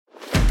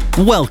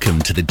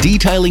Welcome to the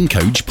Detailing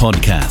Coach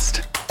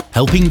podcast,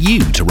 helping you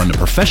to run a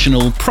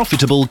professional,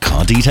 profitable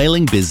car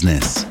detailing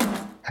business.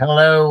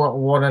 Hello,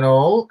 one and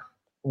all.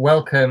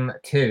 Welcome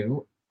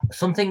to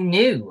something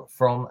new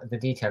from the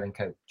Detailing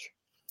Coach.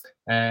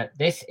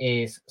 This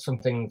is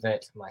something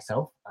that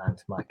myself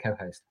and my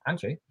co-host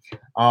Andrew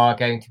are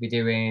going to be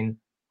doing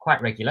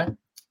quite regular,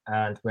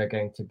 and we're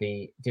going to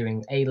be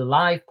doing a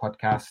live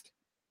podcast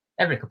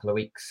every couple of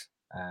weeks.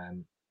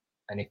 And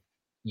if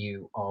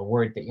you are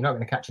worried that you're not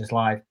going to catch us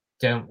live,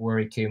 don't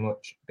worry too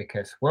much,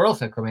 because we're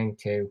also coming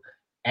to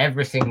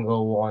every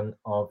single one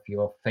of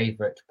your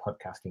favorite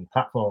podcasting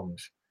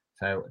platforms.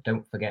 So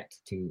don't forget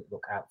to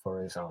look out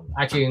for us on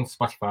iTunes,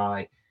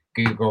 Spotify,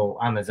 Google,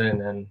 Amazon,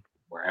 and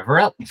wherever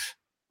else.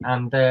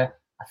 And I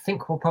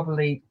think we'll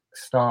probably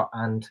start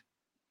and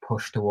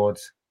push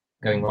towards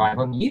going live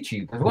on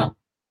YouTube as well.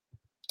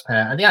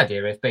 And the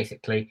idea is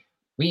basically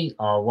we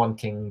are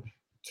wanting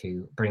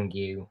to bring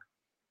you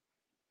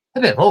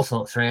a bit of all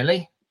sorts,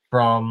 really,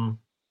 from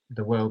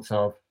the worlds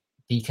of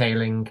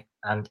detailing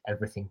and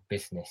everything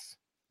business.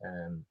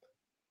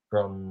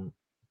 From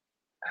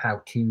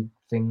how-to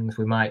things,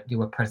 we might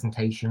do a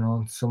presentation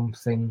on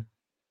something,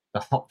 the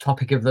hot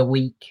topic of the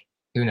week,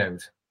 who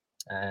knows.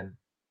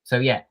 So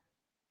yeah,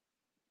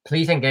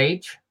 please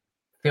engage.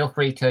 Feel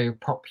free to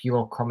pop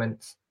your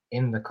comments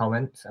in the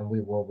comments and we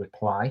will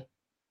reply.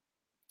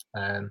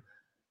 And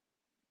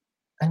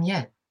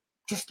yeah,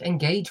 just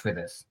engage with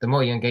us. The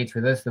more you engage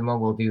with us, the more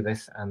we'll do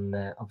this and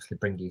obviously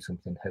bring you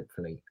something,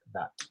 hopefully,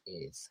 that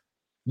is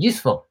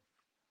useful.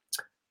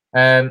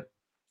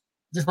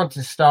 Just want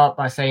to start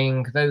by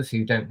saying, those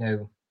who don't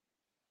know,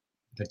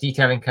 the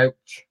Detailing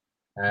Coach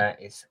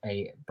is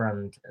a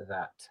brand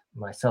that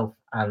myself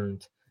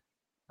and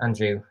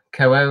Andrew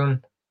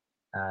co-own,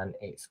 and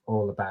it's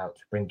all about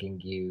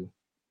bringing you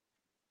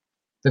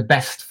the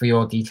best for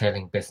your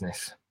detailing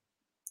business.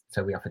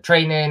 So we offer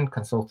training,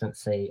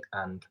 consultancy,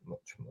 and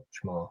much,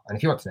 much more. And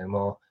if you want to know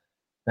more,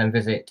 then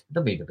visit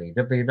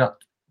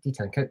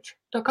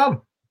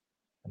www.detailingcoach.com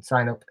and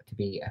sign up to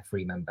be a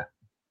free member.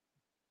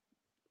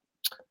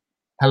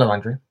 Hello,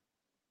 Andrew.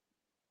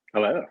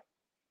 Hello.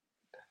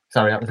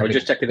 Sorry, that was I was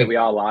just checking that we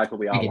are live, and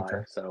we are live,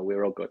 intro. so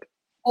we're all good.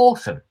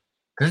 Awesome.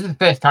 Because this is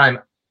the first time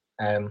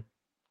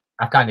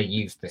I've kind of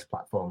used this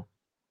platform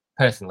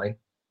personally,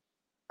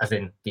 as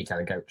in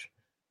Detailing Coach.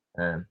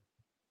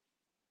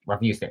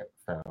 I've used it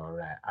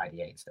for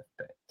IDA and stuff,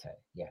 but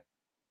yeah.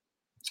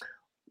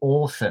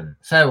 Awesome.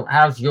 So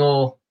how's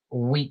your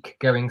week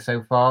going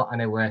so far? I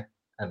know we're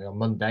only on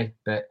Monday,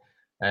 but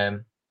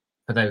for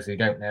those who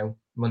don't know,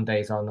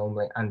 Mondays are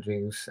normally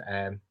Andrew's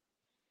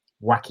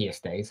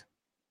wackiest days.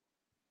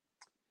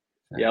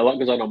 Yeah, a lot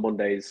goes on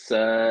Mondays.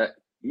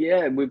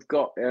 Yeah, we've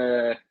got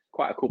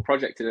quite a cool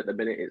project in at the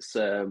minute. It's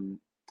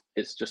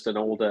just an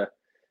older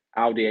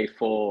Audi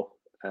A4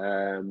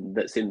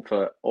 that's in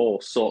for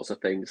all sorts of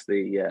things.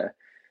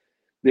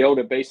 The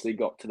owner basically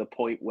got to the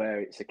point where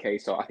it's a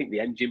case of, I think the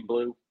engine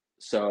blew,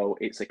 so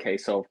it's a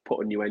case of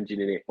put a new engine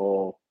in it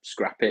or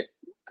scrap it.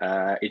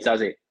 It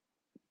has it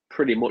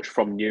pretty much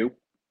from new.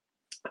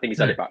 I think he's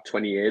had it about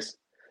 20 years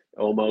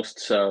almost.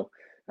 So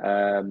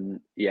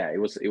yeah, it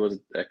was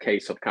a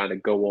case of kind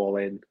of go all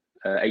in.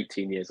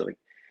 18 years, I think.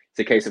 It's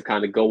a case of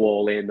kind of go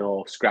all in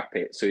or scrap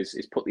it. So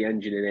he's put the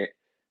engine in it.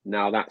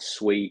 Now that's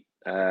sweet.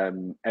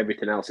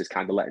 Everything else is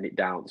kind of letting it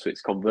down. So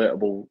it's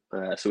convertible.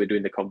 So we're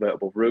doing the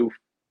convertible roof.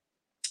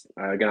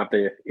 Gonna have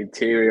the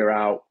interior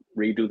out,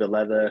 redo the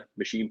leather,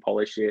 machine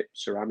polish it,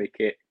 ceramic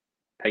it,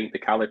 paint the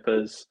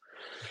calipers,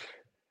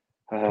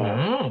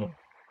 all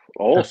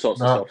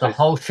sorts of stuff. The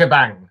whole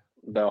shebang.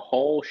 The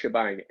whole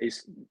shebang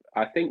is.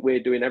 I think we're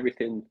doing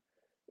everything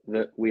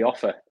that we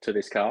offer to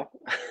this car.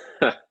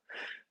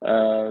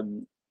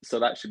 So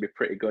that should be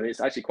pretty good. It's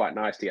actually quite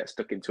nice to get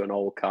stuck into an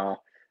old car,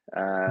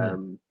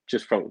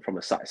 just from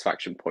a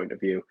satisfaction point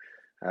of view.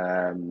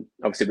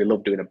 Obviously, we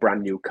love doing a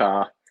brand new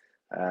car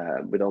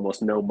with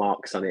almost no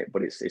marks on it,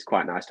 but it's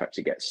quite nice to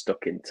actually get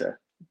stuck into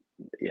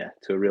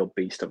to a real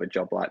beast of a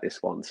job like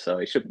this one. So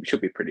it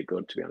should be pretty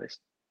good, to be honest.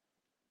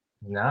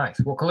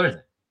 Nice. What colour is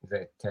it? Is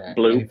it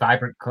blue? Any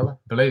vibrant colour?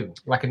 Blue,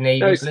 like a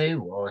navy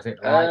blue, or is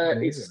it light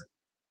blue?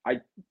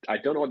 I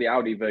don't know what the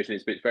Audi version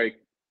is, but it's very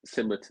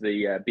similar to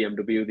the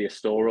BMW, the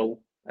Estoril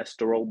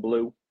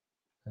blue,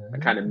 a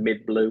kind of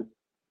mid blue,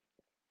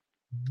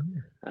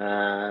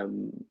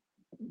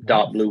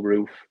 dark blue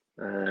roof,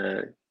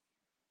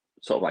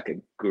 sort of like a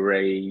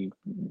grey,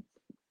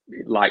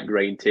 light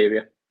grey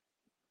interior,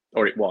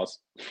 or it was.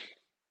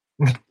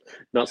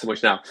 Not so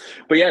much now,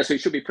 but yeah, so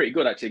it should be pretty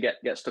good actually.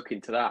 Get stuck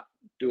into that,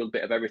 do a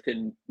bit of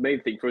everything.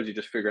 Main thing for us is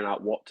just figuring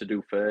out what to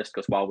do first,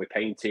 because while we're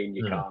painting,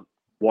 you can't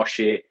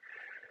wash it.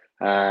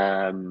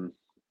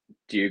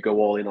 Do you go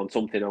all in on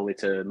something only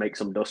to make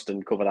some dust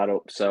and cover that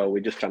up? So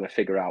we're just trying to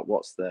figure out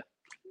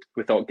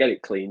we thought get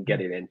it clean, get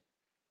it in.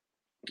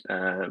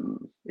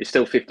 It's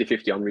still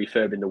 50-50 on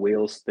refurbing the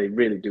wheels. They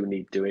really do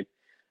need doing,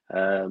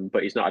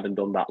 but he's not had them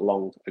done that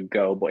long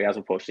ago, but he has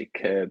unfortunately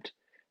curbed,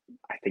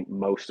 I think,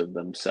 most of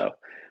them. So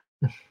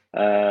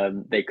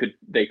they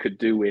could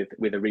do with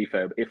a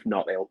refurb. If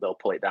not, they'll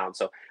pull it down.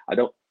 So I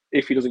don't.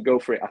 If he doesn't go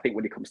for it, I think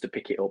when he comes to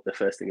pick it up, the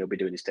first thing he'll be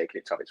doing is taking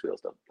it to have its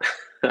wheels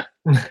done.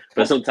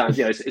 But sometimes,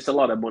 it's a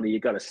lot of money. You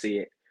got to see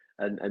it,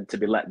 and to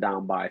be let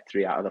down by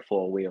 3 out of the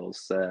 4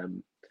 wheels,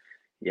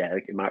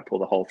 it might pull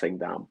the whole thing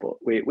down. But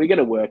we're going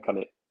to work on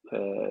it.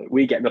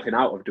 We get nothing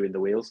out of doing the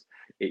wheels.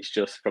 It's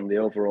just from the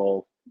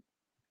overall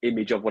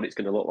image of what it's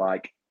going to look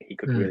like. He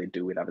could really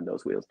do with having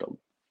those wheels done.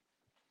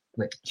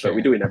 But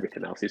we're doing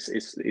everything else.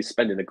 He's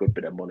spending a good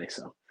bit of money,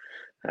 so.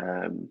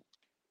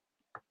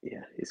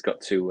 He's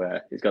got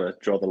to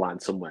draw the line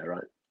somewhere,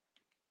 right?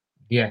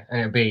 Yeah,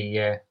 and it'll be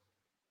a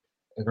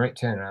great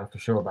turnaround for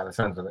sure by the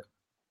sounds of it.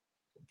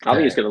 I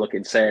think it's going to look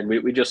insane.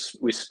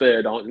 We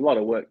spurred on, a lot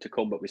of work to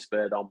come, but we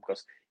spurred on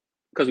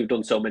because we've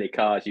done so many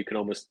cars. You can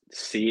almost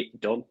see it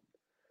done,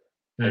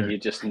 and you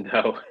just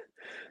know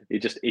you're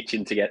just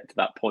itching to get to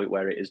that point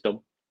where it is done.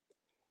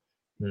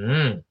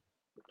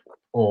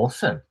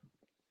 Awesome.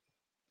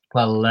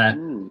 Well,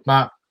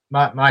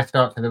 my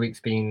start for the week's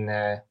been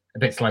a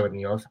bit slower than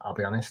yours, I'll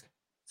be honest.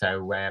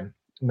 So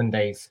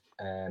Mondays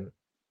are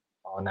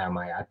now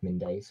my admin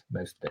days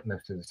most of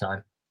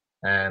the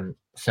time.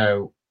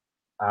 So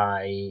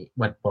I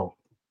went, well,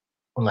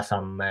 unless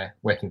I'm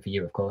working for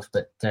you, of course.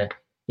 But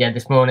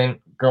this morning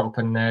got up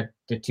and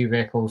did 2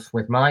 vehicles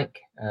with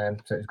Mike.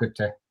 So it was good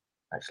to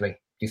actually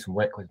do some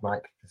work with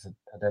Mike because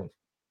I don't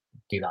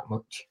do that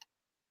much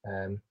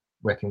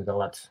working with the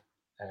lads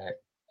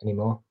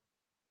anymore.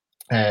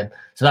 So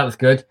that was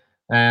good.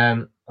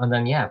 And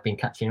then I've been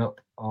catching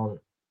up on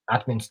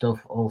admin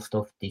stuff, all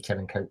stuff,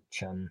 detailing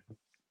coach and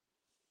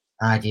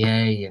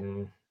IDA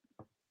and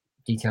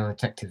detailing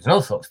detectives and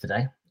all sorts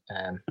today.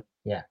 In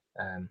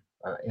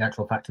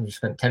actual fact, I've just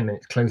spent 10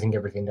 minutes closing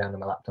everything down on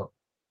my laptop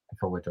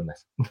before we're done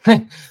this.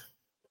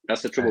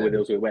 That's the trouble with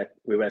us.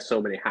 We wear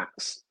so many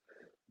hats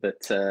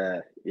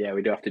that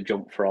we do have to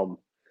jump from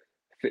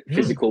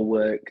physical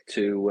work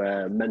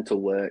to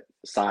mental work,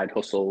 side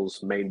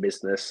hustles, main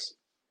business,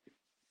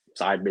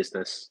 side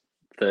business,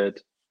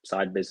 third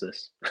side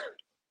business.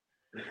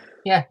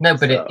 But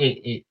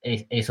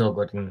it's all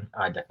good, and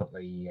I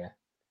definitely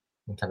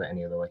won't have it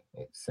any other way.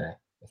 It's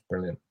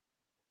brilliant.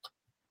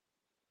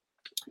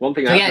 One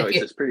thing I've noticed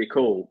that's pretty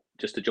cool,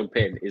 just to jump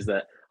in, is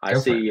that I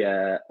see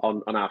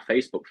on our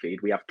Facebook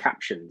feed we have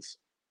captions.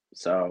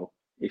 So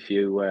if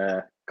you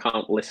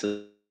can't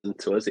listen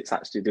to us, it's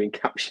actually doing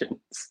captions.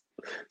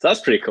 So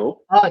that's pretty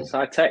cool. It's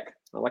high tech.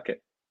 I like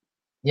it.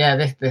 Yeah,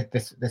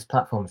 this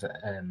platform's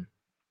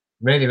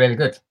really, really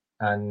good,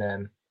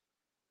 and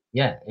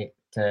it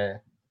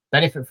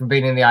benefit from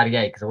being in the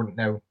IDA because I wouldn't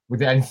know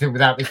anything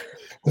without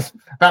this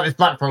about this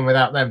platform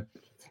without them,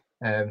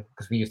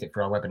 because we used it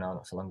for our webinar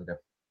not so long ago.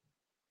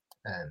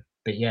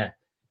 But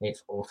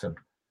it's awesome.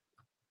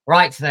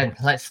 Right then,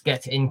 let's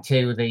get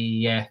into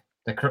the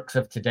crux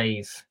of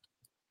today's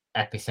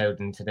episode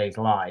and today's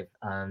live,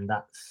 and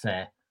that's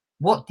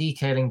what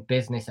detailing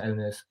business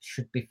owners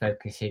should be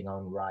focusing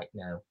on right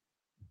now.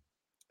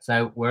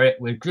 So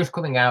we're just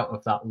coming out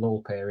of that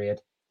lull period.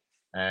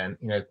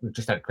 We've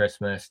just had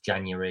Christmas,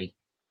 January.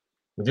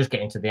 We're just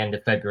getting to the end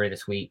of February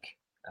this week,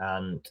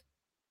 and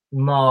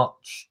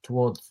March,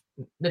 towards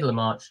middle of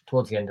March,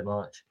 towards the end of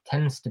March,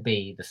 tends to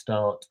be the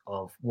start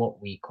of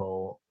what we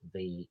call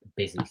the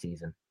busy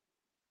season.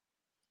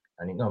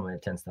 And it normally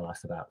tends to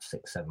last about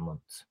 6-7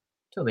 months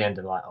till the end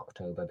of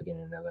October,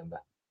 beginning of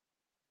November.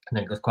 And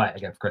then it goes quiet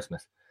again for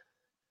Christmas.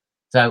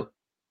 So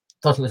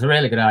thought it was a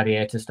really good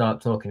idea to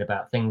start talking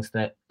about things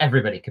that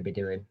everybody could be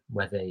doing,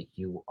 whether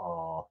you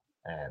are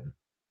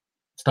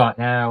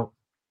starting out,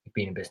 you've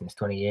been in business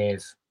 20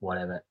 years,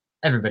 whatever.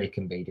 Everybody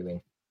can be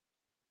doing,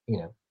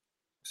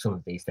 some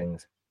of these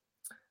things.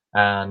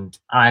 And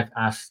I've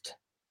asked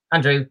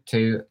Andrew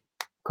to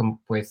come up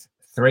with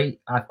 3.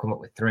 I've come up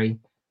with 3.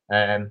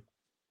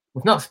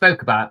 We've not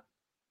spoke about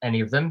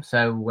any of them,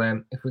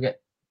 so if we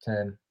get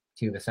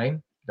 2 the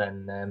same,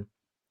 then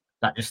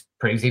that just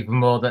proves even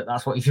more that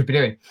that's what you should be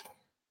doing.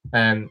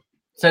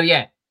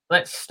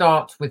 Let's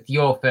start with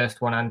your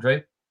first one,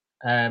 Andrew.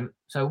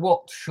 So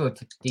what should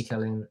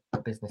detailing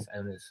business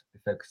owners be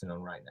focusing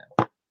on right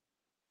now?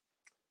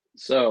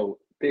 So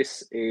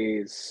this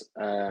is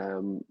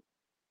a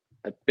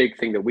big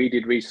thing that we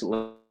did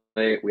recently.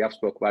 We have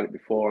spoke about it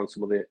before on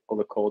some of the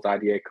other calls,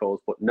 IDA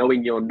calls, but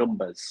knowing your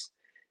numbers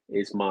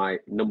is my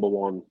number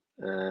one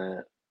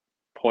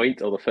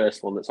point, or the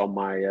first one that's on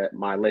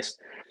my list.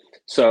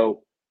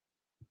 So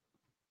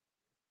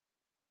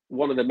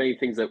one of the main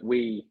things that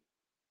we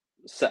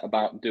set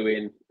about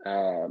doing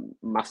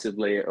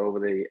massively over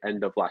the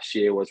end of last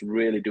year was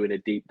really doing a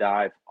deep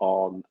dive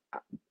on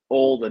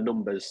all the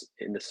numbers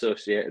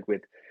associated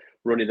with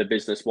running the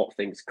business, what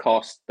things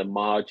cost, the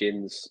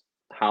margins,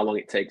 how long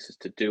it takes us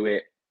to do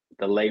it,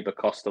 the labor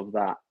cost of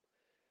that,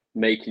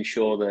 making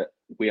sure that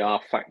we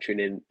are factoring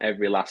in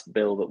every last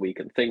bill that we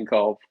can think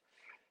of,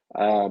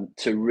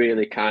 to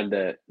really kind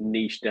of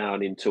niche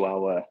down into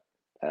our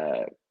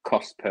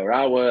cost per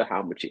hour,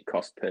 how much it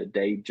costs per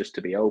day just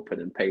to be open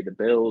and pay the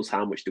bills,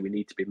 how much do we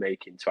need to be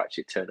making to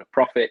actually turn a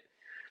profit,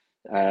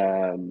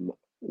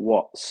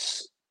 what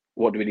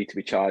do we need to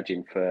be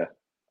charging for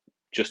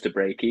just to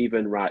break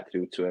even, right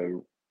through to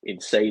a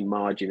insane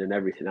margin and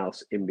everything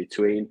else in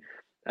between.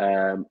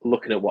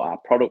 Looking at what our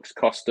products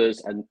cost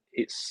us, and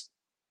it's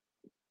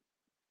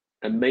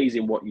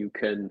amazing what you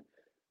can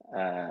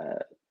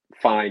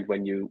find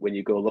when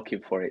you go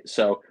looking for it.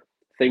 So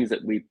things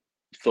that we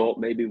thought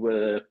maybe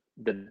were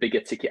the bigger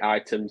ticket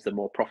items, the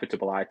more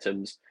profitable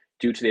items,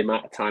 due to the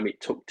amount of time it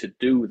took to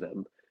do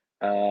them,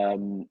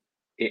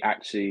 it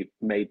actually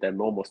made them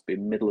almost be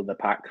middle of the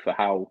pack for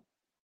how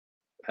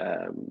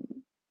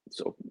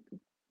sort of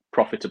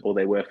profitable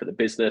they were for the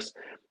business.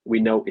 We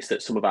noticed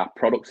that some of our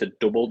products had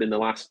doubled in the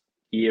last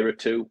year or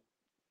two.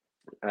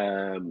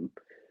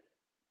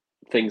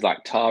 Things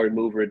like tar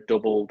remover had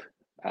doubled,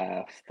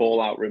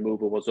 fallout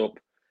removal was up,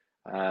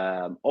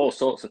 all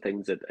sorts of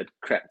things had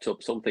crept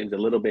up. Some things a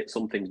little bit,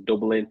 some things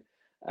doubling.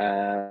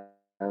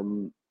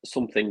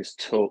 Some things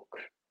took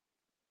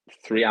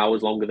 3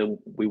 hours longer than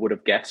we would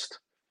have guessed.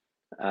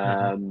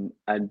 And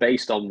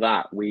based on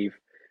that, we've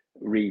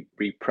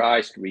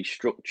repriced,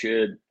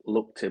 restructured,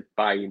 looked to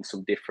buy in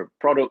some different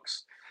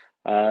products,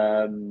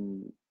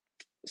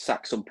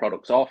 sack some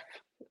products off,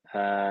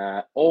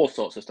 all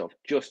sorts of stuff,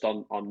 just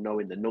on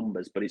knowing the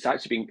numbers. But it's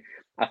actually been,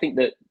 I think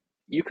that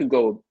you can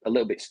go a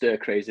little bit stir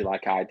crazy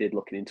like I did,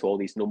 looking into all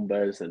these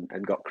numbers and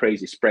got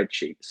crazy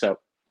spreadsheets. So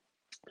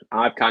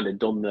I've kind of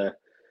done the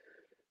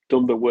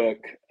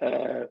work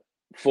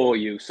for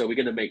you. So we're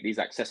going to make these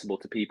accessible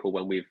to people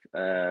when we've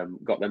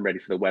got them ready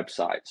for the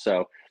website.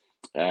 So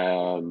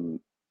I'll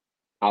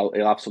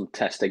have some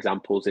test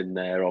examples in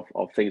there of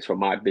things from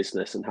my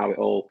business and how it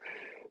all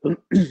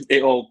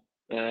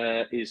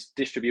is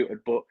distributed.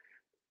 But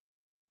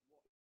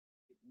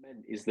what it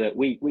meant is that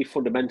we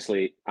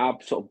fundamentally, our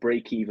sort of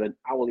break even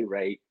hourly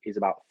rate is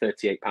about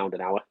 £38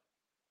 an hour,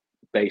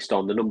 based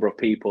on the number of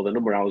people, the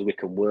number of hours we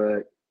can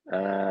work.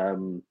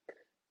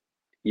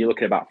 You're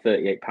looking at about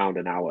 £38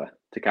 an hour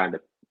to kind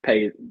of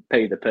pay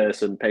the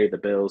person, pay the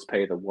bills,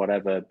 pay the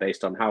whatever,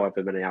 based on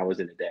however many hours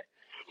in a day.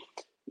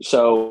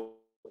 So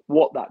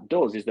what that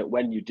does is that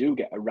when you do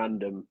get a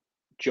random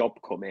job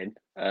come in,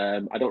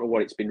 I don't know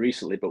what it's been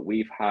recently, but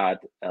we've had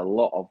a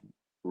lot of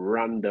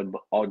random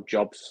odd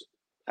jobs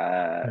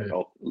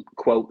or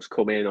quotes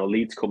come in, or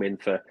leads come in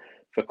for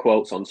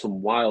quotes on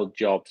some wild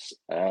jobs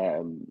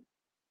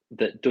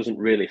that doesn't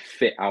really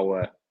fit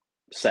our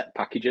set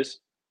packages.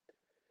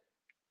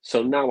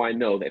 So now I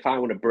know that if I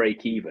want to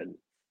break even,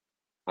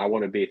 I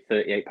want to be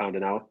 £38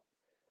 an hour.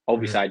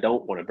 Obviously, I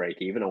don't want to break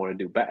even. I want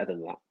to do better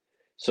than that.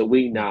 So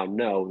we now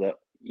know that,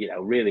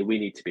 really we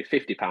need to be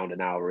 £50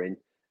 an hour in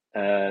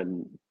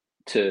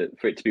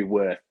for it to be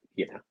worth,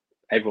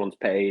 everyone's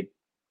paid,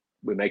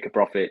 we make a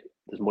profit,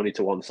 there's money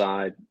to one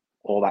side,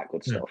 all that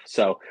good stuff.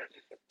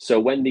 So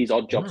when these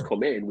odd jobs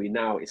come in, we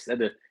now,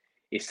 instead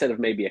of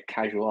maybe a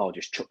casual, I'll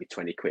just chuck me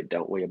 20 quid,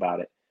 don't worry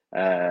about it.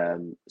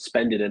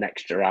 Spending an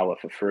extra hour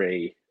for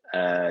free,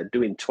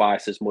 doing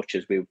twice as much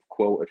as we've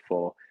quoted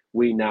for,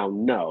 we now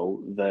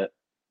know that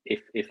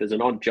if there's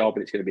an odd job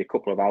and it's going to be a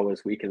couple of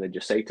hours, we can then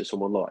just say to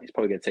someone, look, it's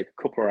probably going to take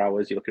a couple of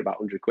hours, you're looking at about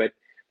 100 quid.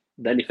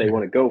 Then if they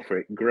want to go for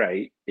it,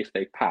 great. If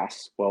they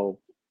pass, well,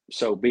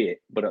 so be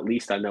it. But at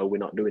least I know we're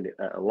not doing it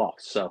at a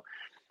loss. So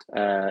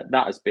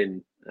that has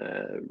been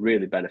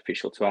really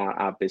beneficial to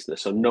our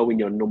business. So knowing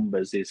your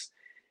numbers is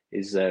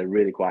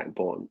really quite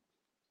important.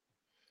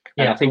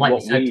 Yeah, and I think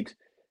what we'd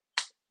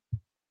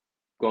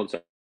go on,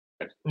 sorry.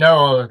 No,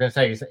 all I was going to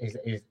say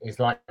is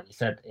like you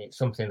said, it's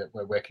something that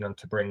we're working on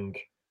to bring,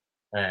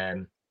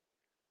 the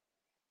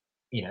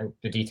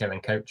detailing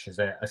coach as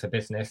a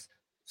business,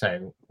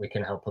 so we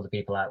can help other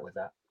people out with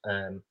that.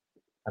 And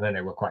I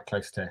know we're quite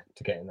close to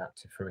getting that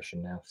to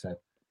fruition now. So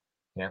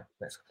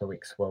next couple of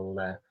weeks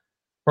we'll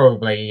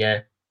probably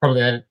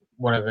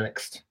one of the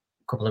next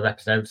couple of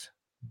episodes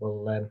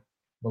we'll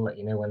let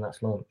you know when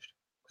that's launched,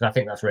 because I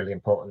think that's really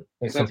important.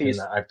 It's something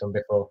that I've done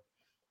before.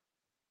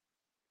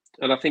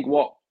 And I think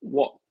what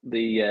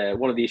the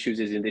one of the issues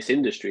is in this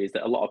industry is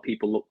that a lot of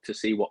people look to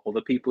see what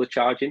other people are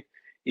charging,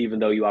 even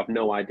though you have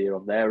no idea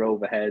of their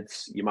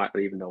overheads. You might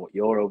not even know what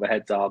your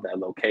overheads are, their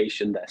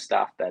location, their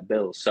staff, their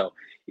bills. So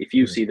if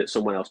you see that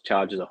someone else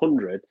charges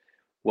 100,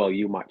 well,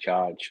 you might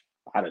charge,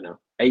 I don't know,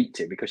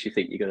 80 because you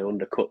think you're going to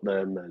undercut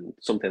them and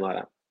something like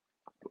that.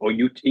 Or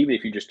even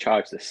if you just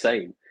charge the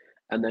same,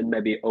 and then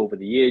maybe over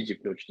the years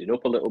you've nudged it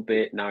up a little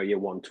bit. Now you're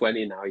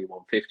 120, now you're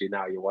 150,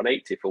 now you're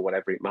 180 for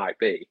whatever it might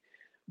be.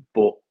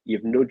 But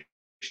you've nudged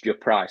your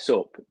price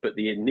up, but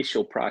the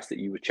initial price that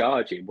you were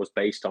charging was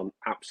based on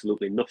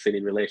absolutely nothing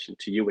in relation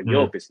to you and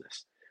your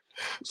business.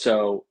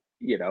 So,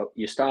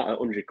 you start at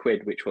 100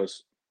 quid, which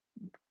was,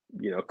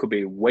 could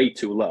be way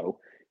too low.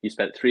 You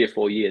spent 3 or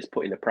 4 years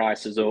putting the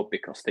prices up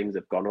because things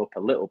have gone up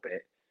a little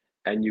bit,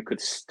 and you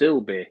could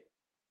still be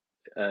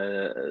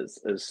as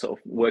sort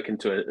of working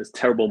to as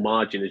terrible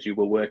margin as you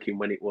were working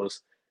when it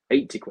was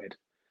 80 quid.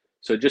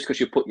 So just because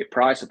you put your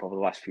price up over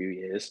the last few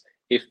years,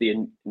 if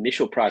the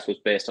initial price was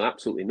based on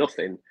absolutely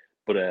nothing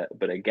but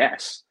a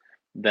guess,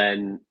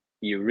 then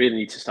you really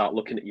need to start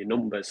looking at your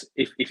numbers.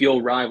 If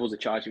your rivals are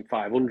charging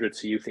 500,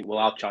 so you think, well,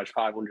 I'll charge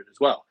 500 as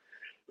well.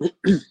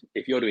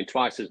 If you're doing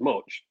twice as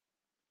much,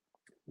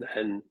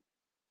 then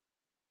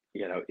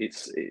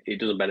it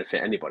doesn't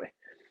benefit anybody.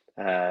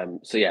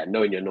 So yeah,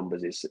 knowing your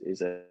numbers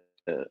is a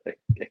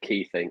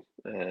key thing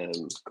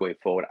going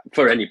forward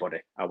for anybody,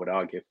 I would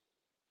argue.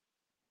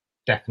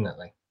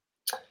 Definitely.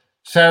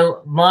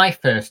 So my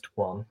first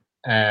one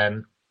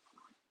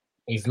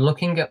is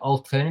looking at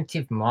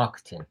alternative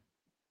marketing.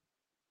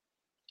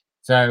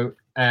 So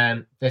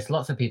there's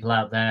lots of people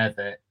out there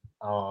that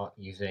are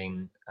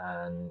using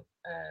and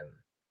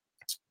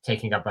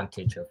taking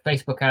advantage of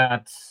Facebook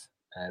ads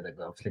that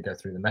obviously go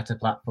through the Meta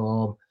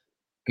platform,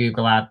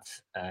 Google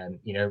ads.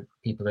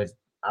 People are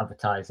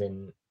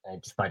advertising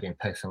just by doing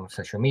posts on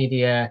social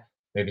media.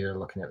 Maybe they're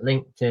looking at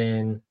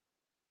LinkedIn.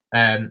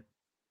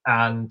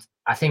 And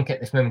I think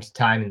at this moment in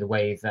time, in the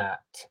way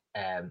that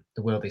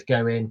the world is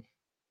going,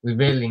 we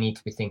really need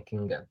to be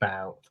thinking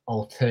about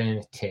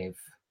alternative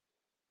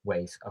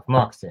ways of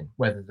marketing,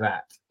 whether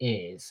that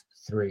is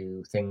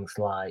through things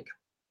like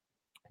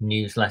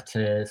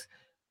newsletters,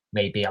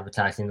 maybe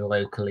advertising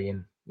locally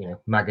in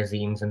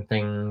magazines and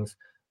things,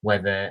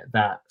 whether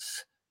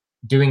that's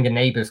doing a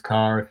neighbour's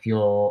car. If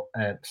you're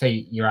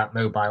say you're at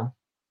Mobile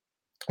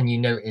and you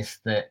notice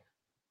that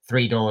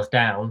 3 doors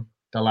down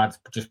the lads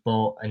just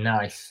bought a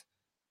nice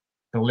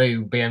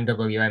blue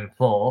BMW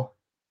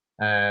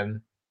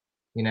M4,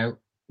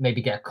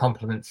 maybe get a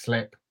compliment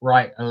slip,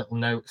 write a little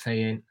note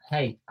saying,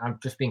 hey, I've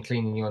just been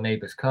cleaning your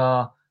neighbour's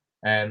car,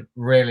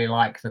 really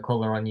like the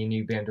colour on your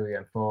new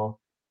BMW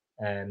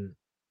M4,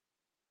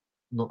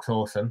 looks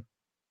awesome.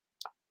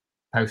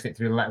 Post it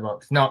through the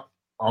letterbox. Not,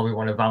 oh, we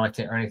want to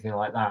validate it or anything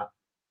like that.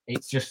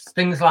 It's just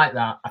things like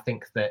that, I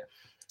think, that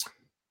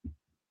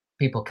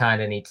people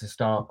kind of need to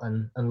start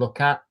and look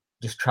at,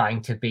 just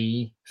trying to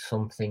be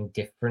something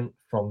different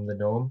from the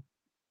norm.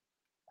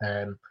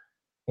 In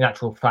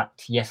actual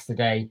fact,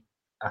 yesterday,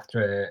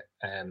 after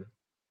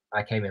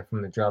I came in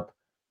from the job,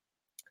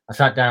 I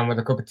sat down with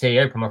a cup of tea,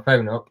 opened my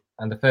phone up,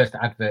 and the first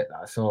advert that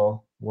I saw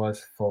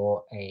was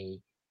for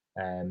a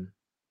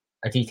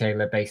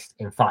detailer based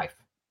in Fife.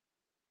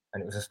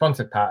 And it was a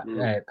sponsored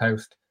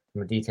post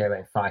from a detailer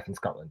in Fife in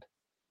Scotland.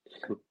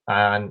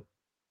 And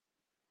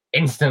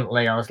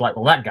instantly I was like,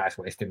 well, that guy's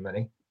wasting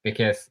money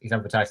because he's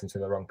advertising to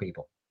the wrong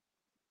people.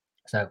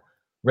 So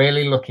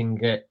really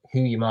looking at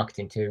who you're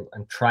marketing to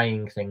and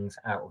trying things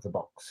out of the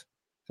box.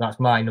 So that's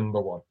my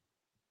number one.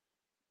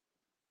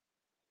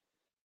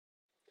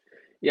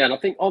 Yeah, and I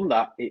think on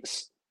that,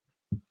 it's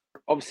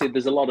obviously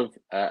there's a lot of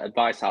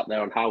advice out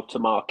there on how to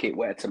market,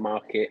 where to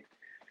market.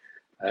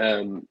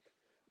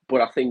 But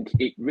I think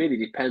it really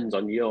depends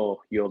on your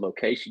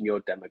location,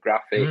 your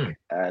demographic,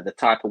 the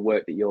type of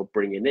work that you're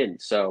bringing in.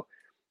 So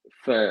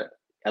for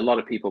a lot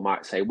of people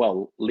might say,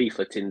 well,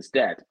 leafleting's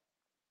dead.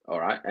 All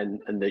right.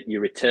 And that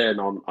your return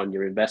on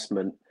your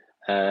investment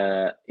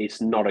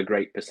is not a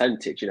great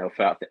percentage.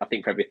 I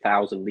think for every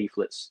 1,000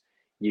 leaflets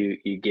you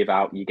give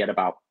out, you get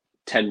about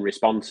 10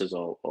 responses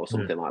or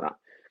something like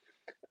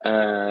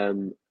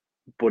that.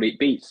 But it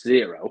beats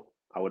zero,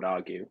 I would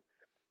argue.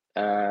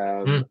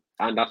 And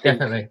I think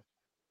definitely.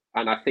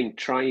 And I think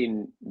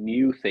trying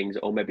new things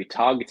or maybe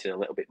targeting a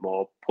little bit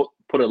more,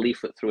 put a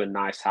leaflet through a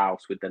nice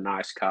house with the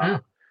nice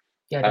car.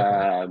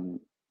 Yeah,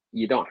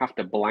 you don't have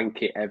to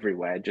blanket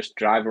everywhere. Just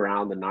drive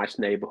around the nice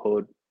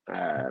neighborhood,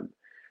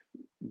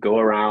 go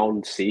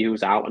around, see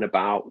who's out and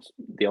about.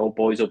 The old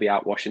boys will be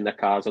out washing their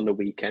cars on the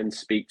weekend.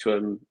 Speak to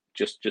them.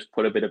 Just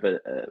put a bit of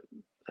a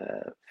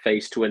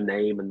face to a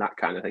name and that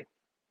kind of thing.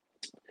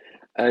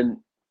 And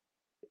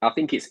I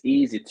think it's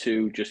easy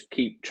to just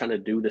keep trying to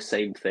do the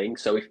same thing.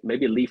 So if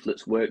maybe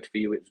leaflets worked for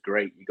you, it's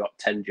great. You got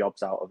 10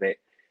 jobs out of it.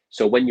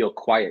 So when you're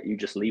quiet, you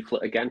just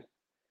leaflet again,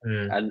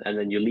 and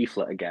then you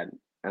leaflet again.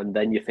 And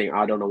then you think,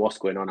 I don't know what's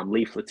going on. I'm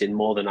leafleting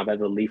more than I've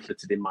ever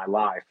leafleted in my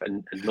life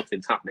and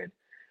nothing's happening.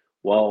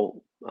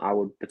 Well, I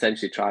would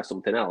potentially try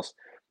something else.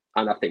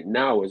 And I think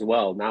now as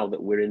well, now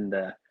that we're in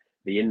the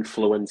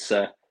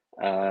influencer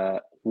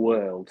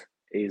world,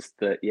 is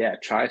that, yeah,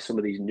 try some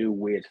of these new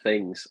weird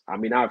things. I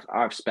mean,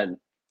 I've spent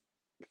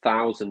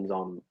thousands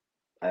on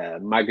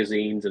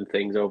magazines and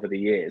things over the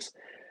years,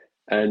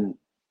 and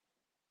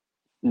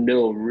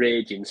no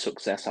raging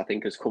success I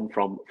think has come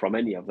from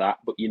any of that.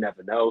 But you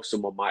never know,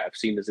 someone might have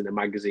seen us in a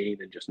magazine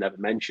and just never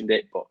mentioned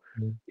it. But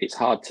it's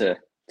hard to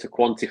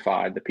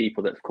quantify the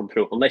people that have come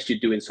through unless you're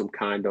doing some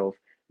kind of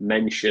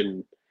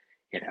mention,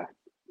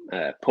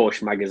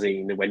 Porsche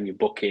magazine when you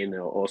book in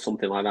or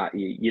something like that.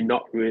 You're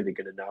not really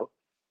going to know.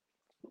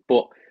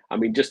 But I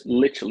mean, just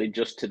literally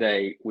just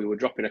today, we were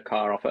dropping a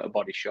car off at a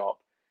body shop.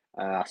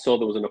 I saw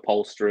there was an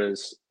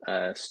upholsterer's,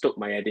 stuck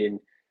my head in,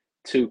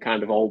 two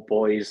kind of old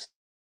boys,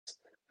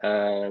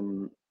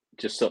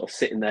 just sort of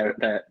sitting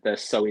there at their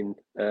sewing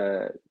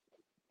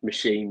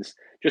machines.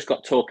 Just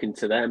got talking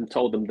to them,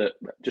 told them that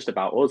just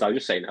about us. I was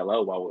just saying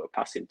hello while we were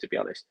passing, to be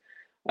honest.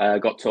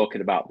 Got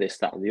talking about this,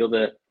 that, and the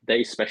other.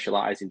 They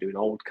specialize in doing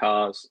old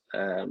cars,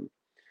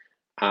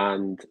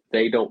 and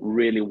they don't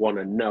really want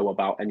to know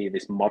about any of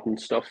this modern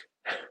stuff.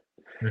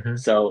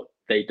 So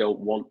they don't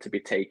want to be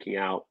taking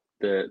out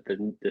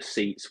the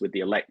seats with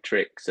the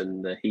electrics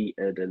and the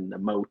heated and the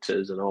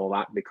motors and all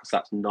that, because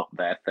that's not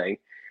their thing.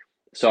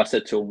 So I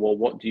said to him, well,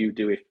 what do you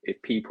do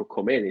if people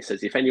come in? He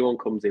says, if anyone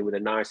comes in with a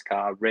nice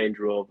car, Range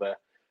Rover,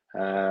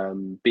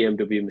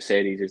 BMW,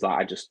 Mercedes, he's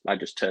like, I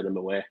just turn them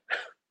away.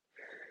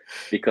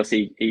 Because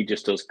he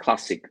just does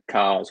classic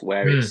cars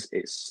where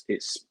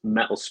it's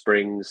metal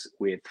springs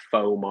with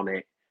foam on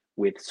it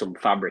with some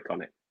fabric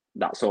on it.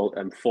 That's all,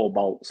 and 4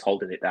 bolts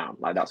holding it down.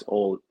 Like, that's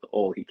all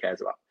he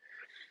cares about.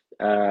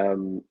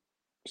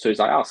 So he's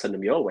like, I'll send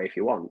them your way if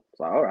you want. It's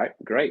like, all right,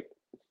 great,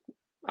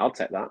 I'll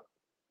take that.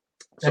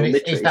 So and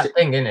it's that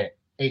thing, isn't it?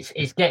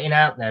 It's getting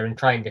out there and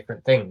trying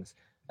different things.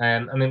 I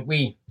mean,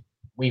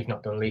 we've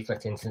not done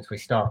leafleting since we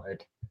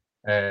started,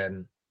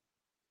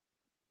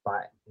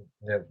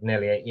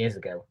 nearly 8 years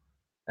ago.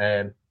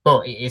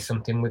 But it is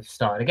something we've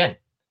started again,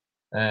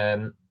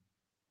 and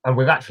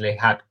we've actually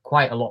had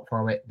quite a lot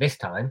from it this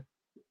time.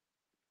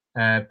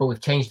 But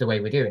we've changed the way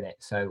we're doing it.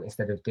 So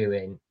instead of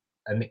doing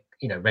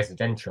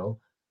residential,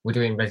 we're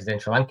doing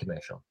residential and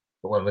commercial.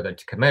 But when we're going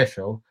to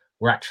commercial,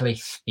 we're actually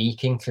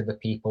speaking to the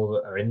people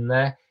that are in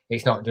there.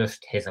 It's not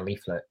just, here's a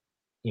leaflet.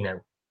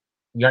 You're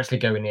actually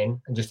going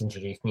in and just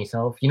introducing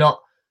yourself. You're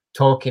not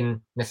talking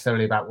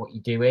necessarily about what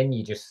you're doing.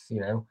 You just,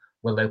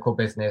 we're local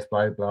business,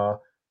 blah, blah.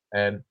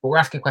 But we're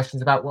asking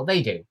questions about what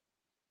they do.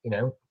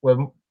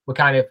 We're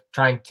kind of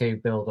trying to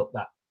build up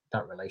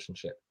that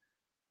relationship.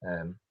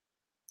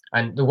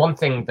 And the one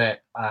thing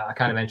that I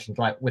kind of mentioned,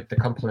 like with the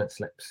compliment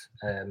slips,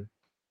 and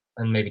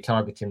maybe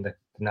targeting the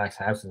nice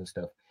houses and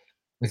stuff,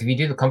 is if you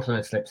do the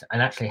compliment slips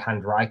and actually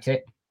handwrite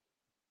it,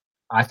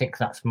 I think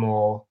that's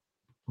more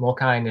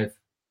kind of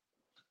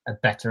a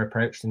better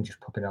approach than just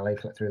popping a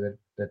leaflet through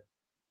the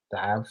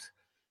house,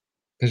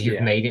 because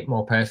you've made it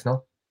more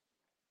personal.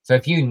 So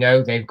if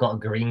they've got a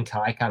green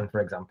Taycan, for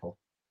example,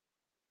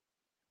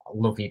 I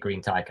love your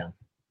green Taycan.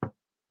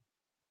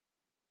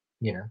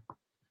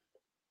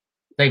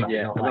 They might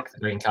not like the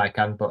green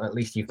Taycan, but at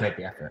least you've made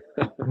the effort.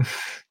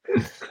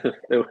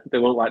 They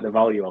won't like the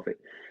value of it.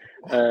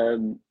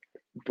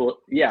 But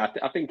yeah,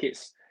 I think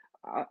it's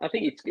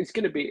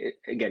going to be,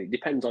 again, it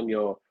depends on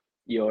your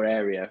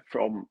area.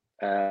 From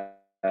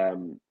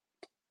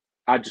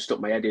I just stuck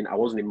my head in. I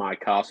wasn't in my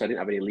car, so I didn't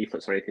have any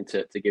leaflets or anything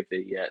to give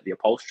the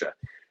upholsterer.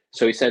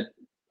 So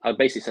I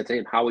basically said to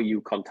him, how are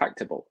you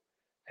contactable?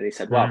 And he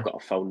said, well, I've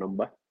got a phone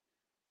number.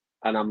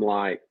 And I'm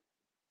like,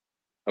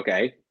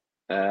 okay.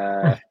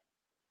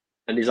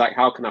 And he's like,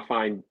 how can I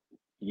find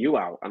you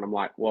out? And I'm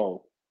like,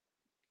 well,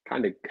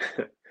 kind of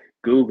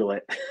Google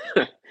it.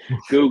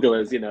 Google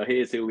us,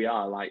 here's who we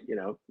are, like,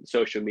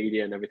 social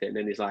media and everything. And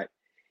then he's like,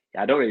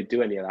 yeah, I don't really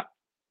do any of that.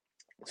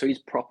 So he's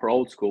proper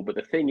old school. But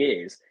the thing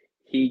is,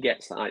 he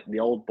gets like the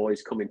old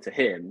boys coming to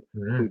him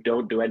who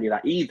don't do any of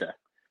that either.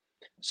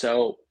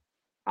 So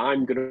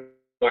I'm going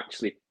to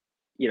actually,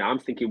 I'm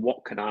thinking,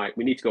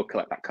 we need to go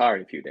collect that car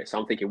in a few days. So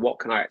I'm thinking, what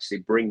can I actually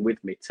bring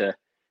with me to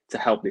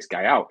help this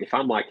guy out? If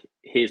I'm like,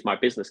 here's my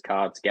business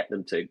cards, get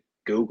them to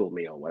Google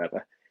me or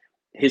whatever,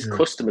 his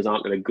customers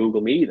aren't going to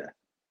Google me either.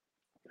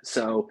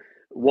 So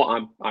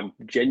what I'm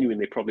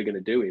genuinely probably going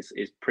to do is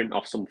print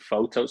off some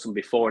photos, some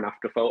before and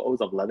after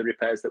photos of leather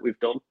repairs that we've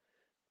done,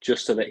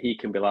 just so that he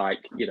can be like,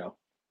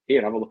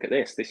 here, have a look at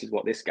this. This is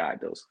what this guy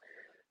does.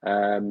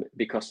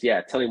 Because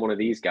telling one of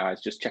these guys,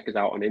 just check us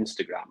out on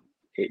Instagram,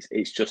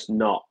 it's just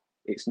not,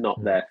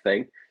 their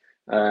thing.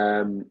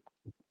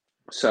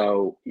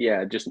 So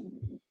just,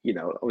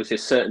 obviously a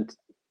certain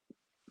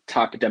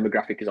type of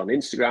demographic is on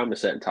Instagram, a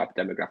certain type of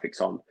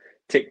demographics on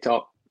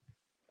TikTok.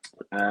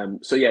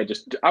 So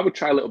I would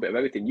try a little bit of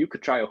everything. You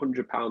could try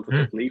 £100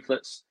 worth of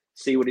leaflets,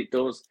 see what it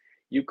does.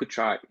 You could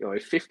try,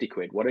 50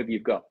 quid, whatever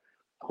you've got,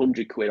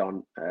 100 quid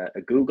on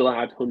a Google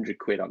ad, 100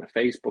 quid on a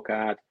Facebook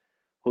ad,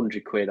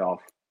 100 quid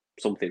off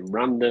something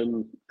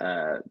random,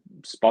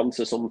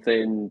 sponsor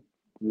something,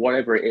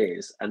 whatever it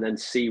is, and then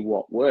see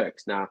what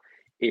works. Now,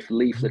 if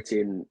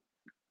leafleting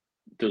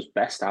does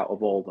best out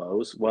of all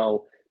those,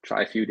 well,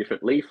 try a few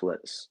different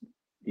leaflets,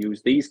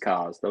 use these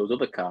cars, those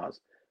other cars,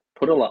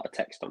 put a lot of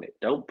text on it,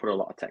 don't put a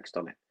lot of text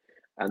on it,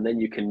 and then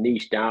you can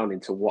niche down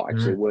into what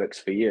actually works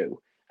for you.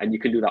 And you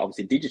can do that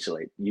obviously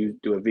digitally. You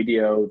do a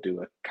video,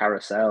 do a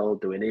carousel,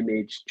 do an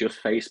image,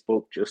 just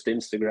Facebook, just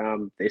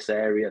Instagram, this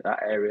area,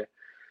 that area.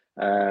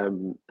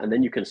 And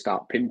then you can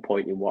start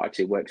pinpointing what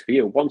actually works for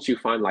you. Once you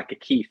find like a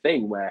key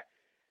thing where,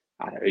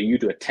 I don't know, you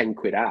do a 10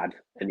 quid ad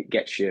and it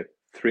gets you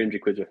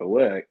 300 quid worth of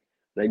work,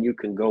 then you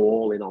can go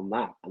all in on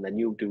that. And then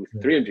you'll do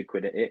 300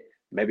 quid at it.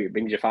 Maybe it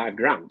brings you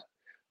 $5,000,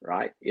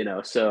 right?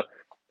 So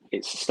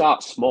it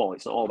starts small.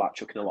 It's not all about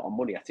chucking a lot of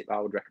money at it. But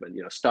I would recommend,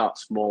 start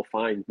small,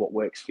 find what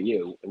works for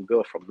you and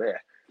go from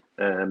there.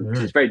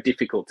 Because it's very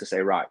difficult to say,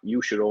 right,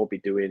 you should all be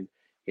doing,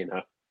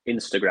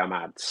 Instagram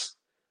ads.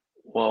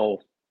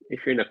 Well,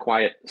 if you're in a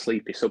quiet,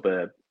 sleepy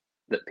suburb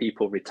that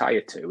people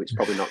retire to, it's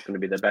probably not going to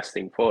be the best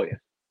thing for you.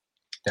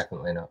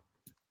 Definitely not.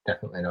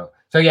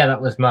 So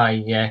that was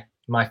my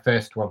my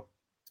first one.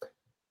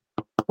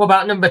 What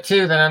about number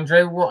 2 then,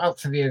 Andrew? What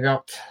else have you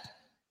got?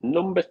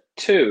 Number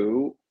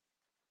 2,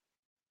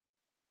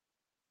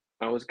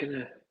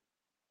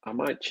 I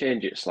might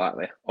change it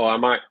slightly, or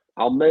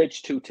I'll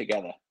merge two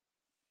together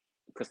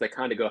because they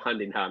kind of go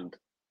hand in hand.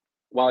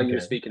 While you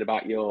were speaking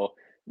about your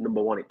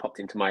number one, it popped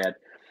into my head.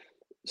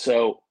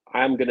 So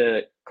I'm going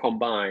to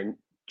combine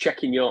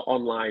checking your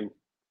online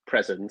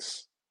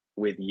presence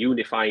with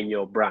unifying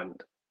your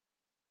brand,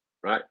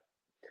 right?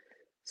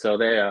 So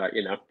they are,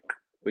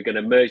 we're going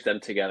to merge them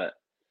together.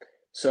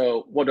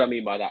 So what do I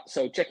mean by that?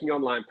 So checking your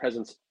online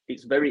presence,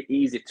 it's very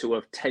easy to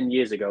have 10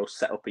 years ago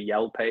set up a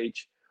Yelp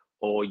page,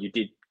 or you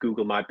did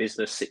Google My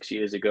Business 6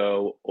 years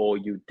ago, or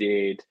you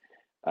did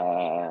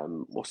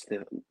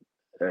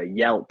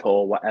Yelp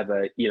or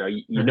whatever.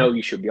 You know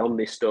you should be on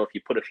this stuff.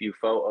 You put a few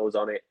photos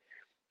on it,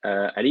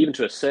 and even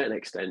to a certain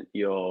extent,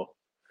 your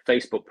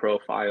Facebook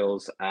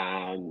profiles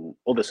and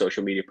other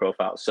social media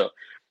profiles. So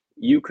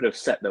you could have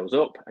set those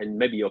up, and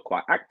maybe you're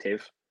quite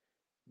active.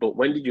 But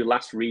when did you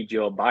last read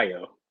your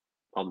bio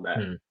on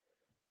there?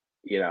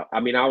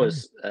 I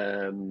was,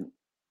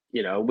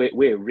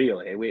 we're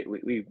really,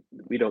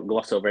 we don't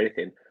gloss over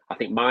anything. I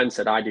think mine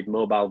said I did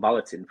mobile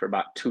balloting for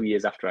about 2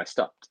 years after I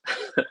stopped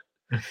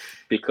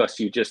because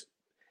you just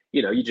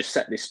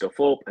set this stuff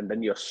up and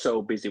then you're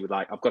so busy with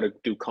like, I've got to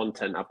do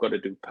content, I've got to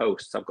do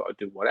posts, I've got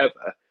to do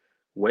whatever.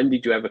 When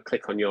did you ever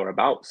click on your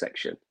about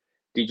section?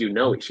 Did you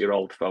know it's your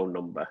old phone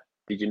number?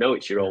 Did you know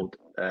it's your old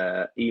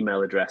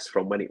email address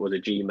from when it was a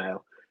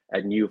Gmail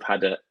and you've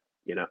had a,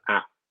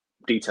 at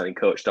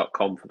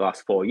detailingcoach.com for the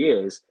last 4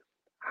 years?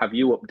 Have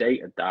you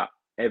updated that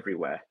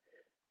everywhere?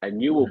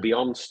 And you will be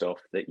on stuff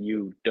that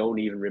you don't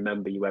even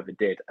remember you ever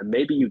did. And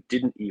maybe you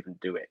didn't even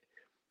do it.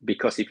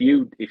 Because if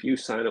you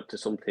sign up to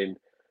something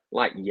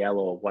like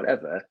Yellow or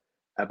whatever,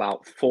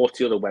 about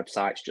 40 other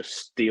websites just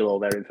steal all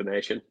their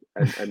information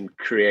and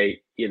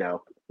create,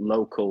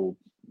 local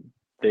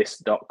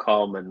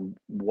this.com and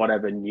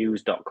whatever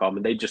news.com,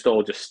 and they just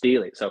all just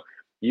steal it. So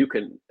you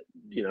can,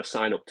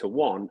 sign up to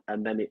one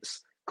and then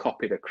it's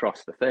copied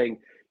across the thing.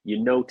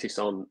 You notice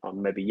on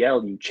maybe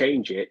Yelp, you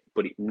change it,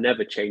 but it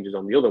never changes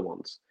on the other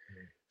ones.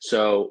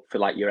 So for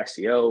like your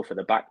SEO, for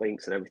the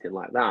backlinks and everything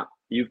like that,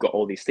 you've got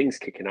all these things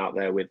kicking out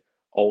there with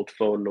old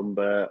phone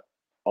number,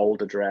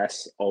 old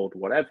address, old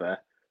whatever,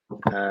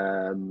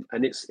 and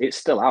it's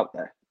still out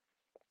there.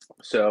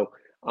 So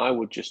I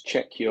would just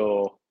check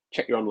your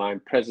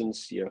online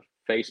presence, your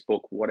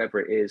Facebook,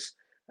 whatever it is,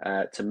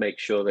 to make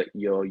sure that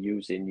you're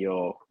using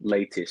your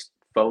latest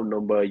phone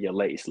number, your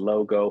latest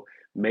logo.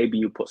 Maybe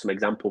you put some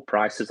example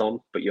prices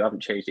on, but you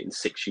haven't changed it in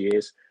 6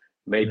 years.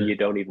 Maybe you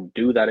don't even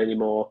do that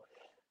anymore.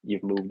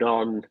 You've moved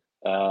on.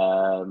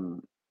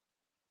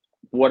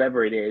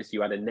 Whatever it is,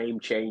 you had a name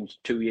change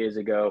 2 years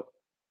ago.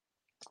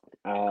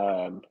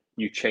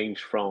 You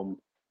changed from,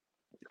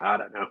 I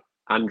don't know,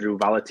 Andrew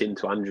Valatin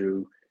to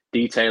Andrew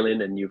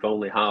Detailing, and you've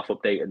only half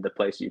updated the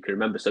place you can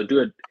remember. So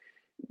be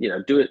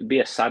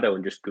a sado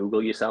and just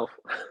Google yourself.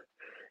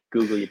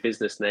 Google your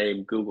business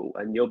name, Google,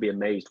 and you'll be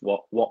amazed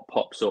what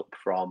pops up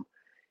from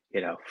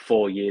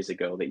 4 years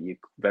ago that you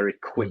very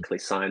quickly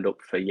signed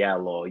up for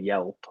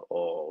Yelp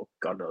or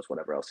God knows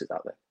whatever else is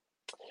out there.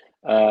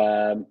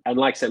 And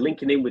like I said,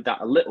 linking in with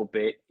that a little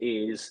bit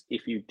is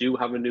if you do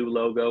have a new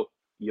logo,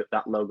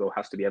 that logo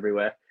has to be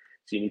everywhere.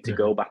 So you need to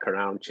go back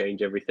around,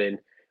 change everything,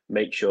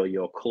 make sure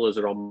your colors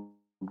are on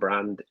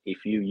brand.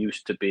 If you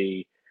used to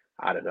be,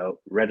 I don't know,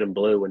 red and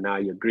blue and now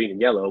you're green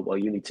and yellow, well,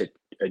 you need to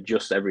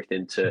adjust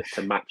everything to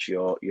match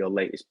your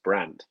latest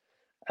brand.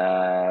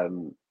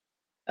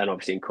 And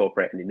obviously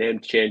incorporate any name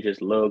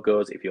changes,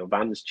 logos, if your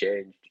van's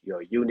changed,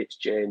 your unit's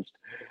changed,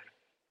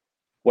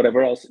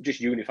 whatever else,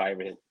 just unify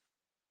everything.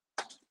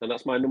 And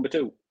that's my number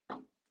 2.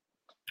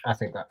 I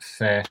think that's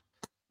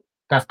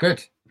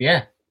good.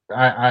 Yeah,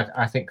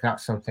 I think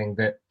that's something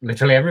that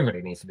literally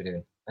everybody needs to be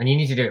doing, and you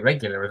need to do it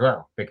regular as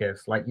well,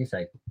 because, like you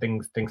say,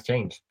 things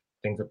change,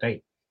 things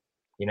update.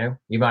 You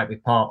might be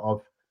part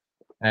of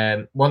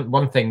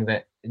one thing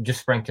that just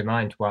sprang to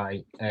mind while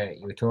you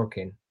were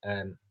talking.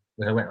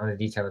 Was I went on a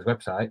detailer's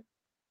website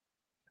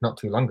not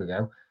too long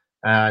ago,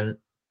 and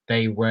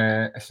they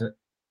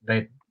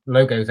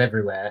logos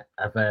everywhere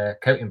of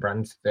coating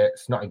brands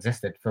that's not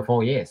existed for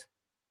 4 years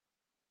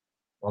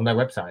on their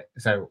website.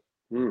 So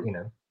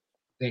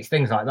it's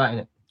things like that,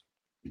 isn't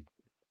it?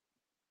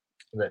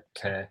 That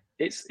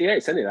it's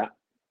only that.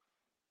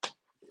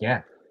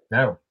 Yeah,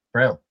 no,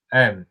 brilliant.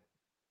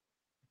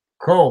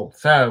 Cool.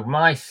 So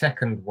my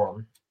second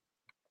one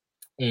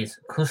is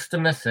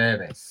customer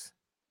service.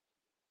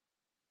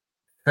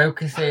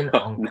 Focusing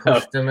on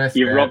customer service.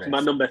 You robbed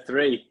my number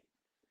 3.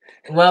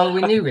 Well,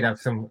 we knew we'd have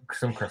some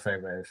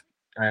crossovers.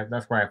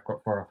 That's why I've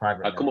got 4 or 5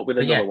 right I'll come up with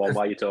another one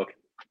while you talk.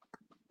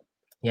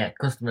 Yeah,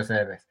 customer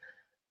service.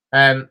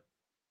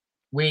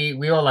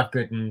 We all have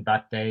good and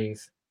bad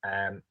days,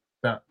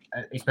 but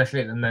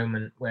especially at the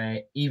moment,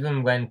 where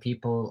even when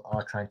people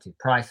are trying to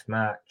price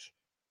match,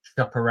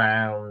 shop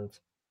around,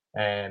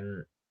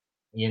 maybe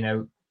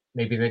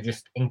they're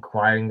just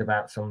inquiring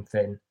about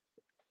something,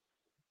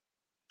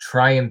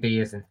 try and be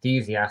as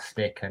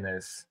enthusiastic and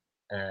as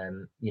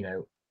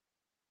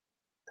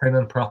prim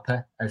and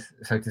proper, as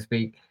so to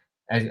speak,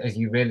 as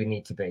you really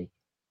need to be.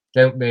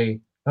 Don't be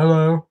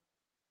hello,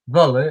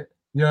 Violet.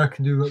 Yeah, I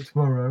can do that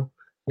tomorrow.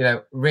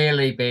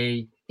 Really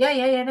be,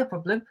 yeah, no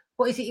problem.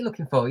 What is it you're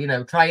looking for?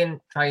 Try and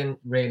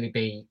really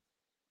be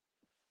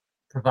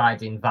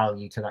providing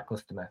value to that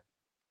customer.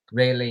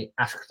 Really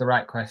ask the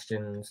right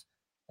questions.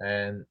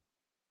 Try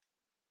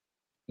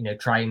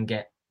and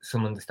get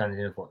some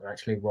understanding of what they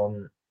actually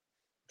want.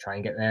 Try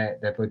and get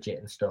their budget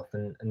and stuff,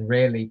 and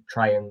really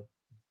try and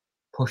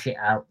push it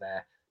out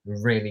there.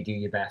 And really do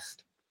your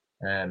best.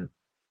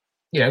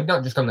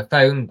 Not just on the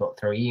phone, but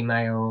through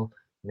email.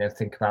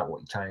 Think about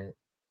what you're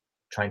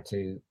trying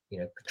to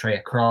portray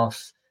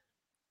across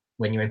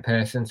when you're in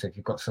person. So if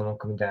you've got someone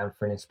coming down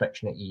for an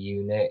inspection at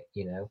your unit,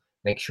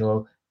 make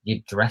sure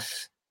you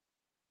dress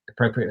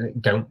appropriately.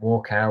 Don't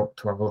walk out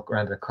to have a look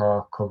around the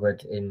car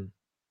covered in,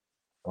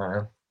 I don't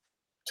know,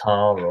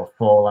 tar or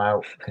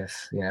fallout,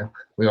 because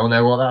we all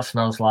know what that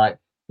smells like.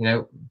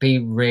 Be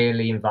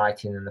really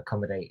inviting and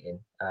accommodating,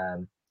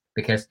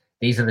 because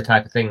these are the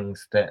type of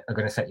things that are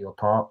going to set you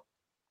apart.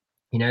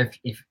 If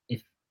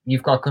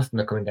you've got a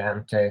customer coming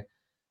down to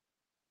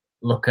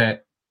look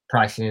at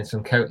pricing in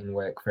some coating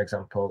work, for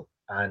example,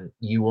 and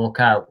you walk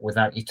out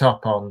without your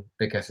top on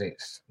because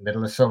it's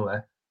middle of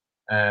summer,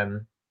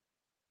 does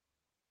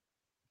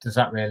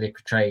that really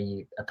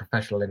portray a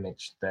professional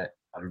image that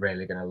I'm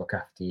really going to look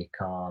after your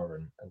car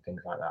and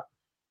things like that?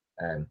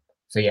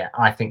 So yeah,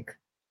 I think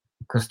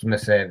customer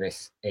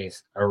service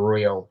is a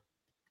real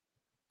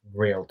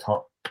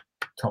top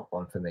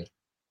one for me.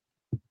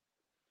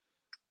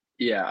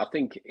 Yeah, I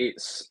think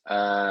it's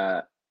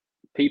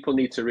people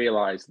need to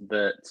realize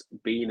that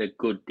being a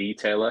good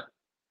detailer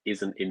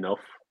isn't enough,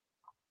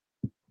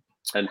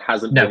 and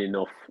hasn't been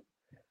enough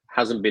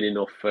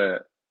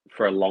for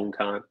a long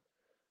time.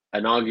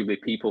 And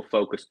arguably people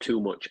focus too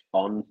much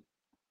on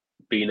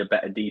being a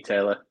better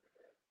detailer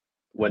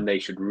when they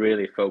should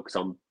really focus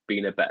on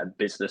being a better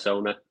business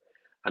owner.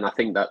 And I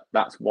think that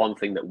that's one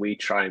thing that we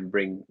try and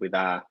bring with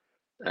our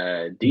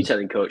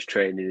detailing coach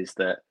training, is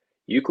that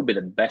you could be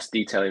the best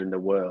detailer in the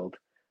world.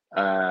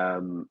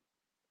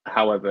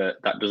 However,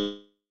 that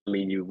doesn't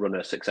mean you run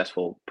a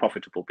successful,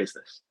 profitable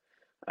business.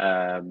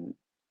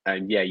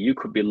 And yeah, you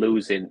could be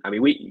losing. I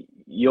mean,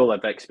 you'll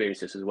have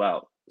experienced this as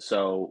well.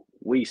 So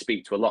we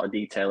speak to a lot of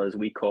detailers.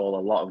 We call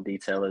a lot of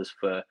detailers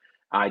for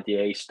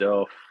IDA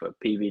stuff, for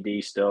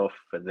PVD stuff,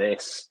 for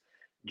this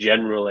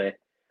generally.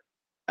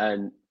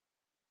 And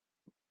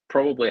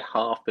probably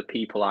half the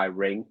people I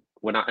ring,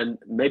 and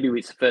maybe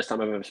it's the first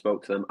time I've ever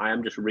spoke to them, I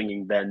am just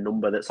ringing their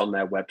number that's on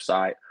their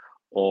website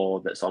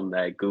or that's on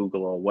their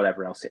Google or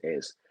whatever else it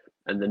is.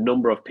 And the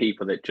number of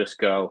people that just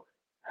go,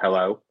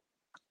 hello,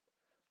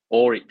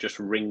 or it just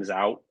rings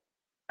out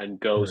and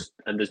goes,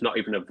 and there's not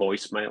even a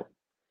voicemail.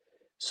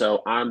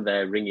 So I'm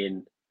there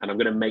ringing, and I'm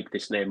going to make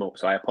this name up,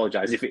 so I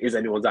apologize if it is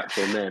anyone's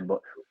actual name,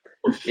 but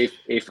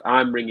if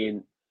I'm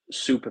ringing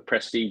Super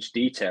Prestige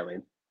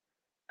Detailing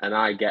and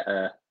I get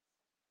a,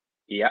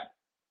 yeah.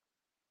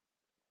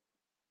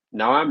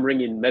 Now I'm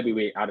ringing,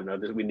 maybe I don't know,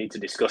 we need to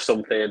discuss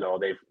something, or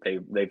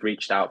they've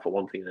reached out for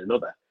one thing and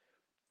another.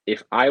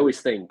 If I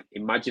always think,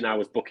 imagine I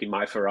was booking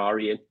my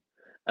Ferrari in,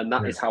 and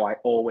that is how I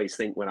always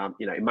think when I'm,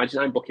 imagine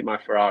I'm booking my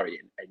Ferrari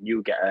in and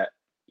you get a,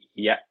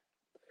 yeah.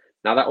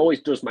 Now that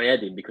always does my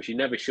head in, because you're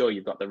never sure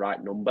you've got the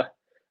right number,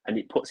 and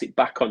it puts it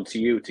back onto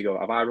you to go,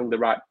 have I rung the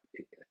right,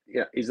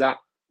 yeah, is that,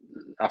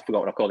 I forgot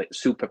what I called it,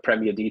 Super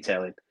Premier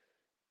Detailing.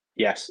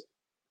 Yes.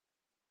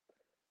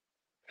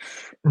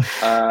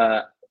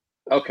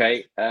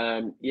 Okay.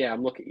 Yeah,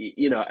 I'm looking,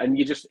 and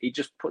it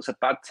just puts a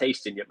bad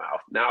taste in your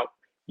mouth. Now,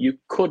 you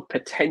could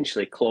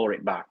potentially claw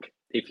it back.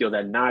 If you're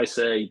then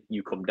nicer,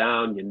 you come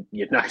down,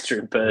 you're nicer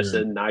in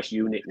person, nice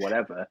unit,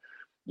 whatever,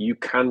 you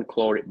can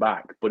claw it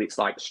back, but it's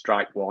like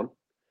strike one.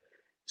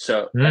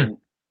 So,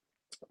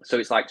 so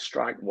it's like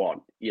strike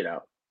one,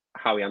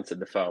 how he answered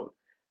the phone.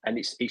 And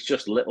it's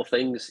just little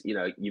things,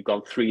 you've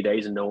gone 3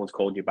 days and no one's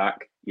called you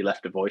back. You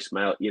left a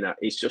voicemail,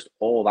 it's just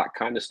all that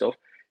kind of stuff.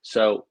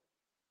 So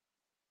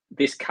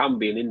this can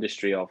be an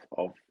industry of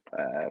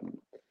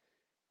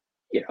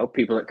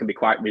people that can be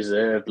quite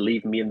reserved,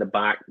 leave me in the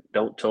back,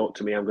 don't talk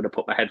to me, I'm going to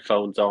put my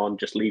headphones on,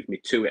 just leave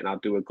me to it and I'll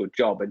do a good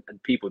job. And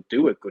people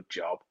do a good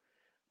job,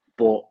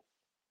 but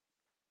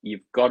you've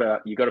got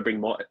to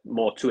bring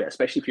more to it,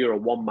 especially if you're a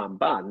one-man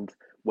band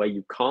where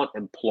you can't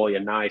employ a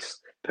nice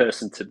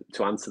person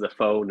to answer the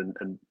phone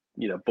and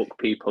book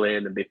people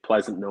in and be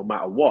pleasant no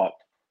matter what.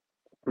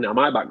 Now,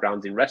 my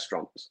background's in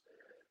restaurants,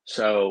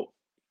 so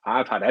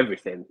I've had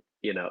everything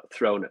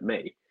thrown at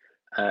me,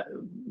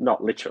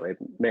 not literally,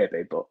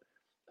 maybe, but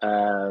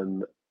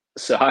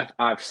so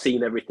I've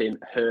seen everything,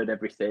 heard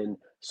everything.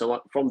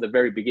 So from the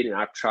very beginning,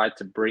 I've tried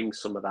to bring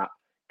some of that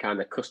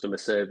kind of customer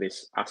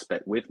service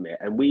aspect with me,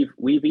 and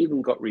we've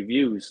even got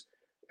reviews,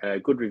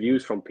 good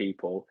reviews from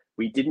people.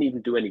 We didn't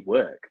even do any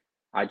work.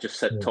 I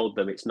just told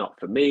them, it's not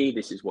for me,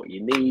 this is what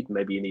you need,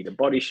 maybe you need a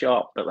body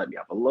shop, but let me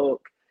have a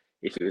look.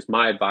 If it was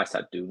my advice,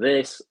 I'd do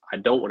this. I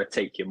don't want to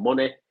take your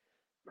money,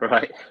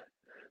 right?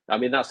 I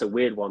mean, that's a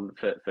weird one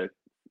for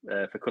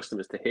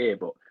customers to hear,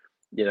 but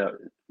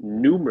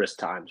numerous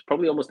times,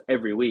 probably almost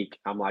every week,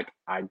 I'm like,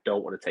 I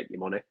don't want to take your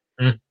money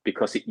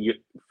because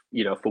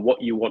for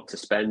what you want to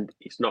spend,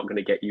 it's not going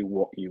to get you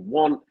what you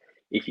want.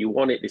 If you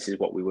want it, this is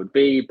what we would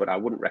be, but I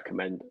wouldn't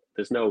recommend.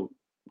 There's no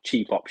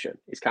cheap option.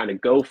 It's kind of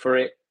go for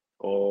it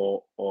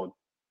or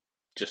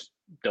just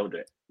don't do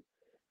it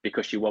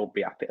because you won't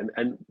be happy.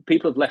 And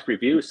people have left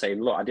reviews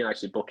saying, look, I didn't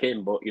actually book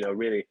in, but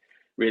really,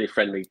 really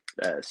friendly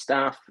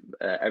staff.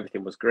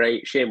 Everything was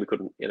great. Shame we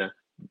couldn't,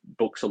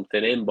 book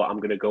something in, but I'm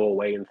going to go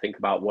away and think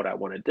about what I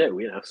want to do.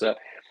 So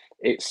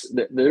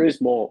there is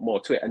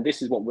more to it, and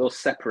this is what will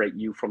separate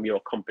you from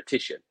your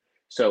competition.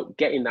 So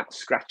getting that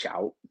scratch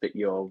out that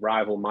your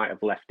rival might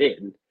have left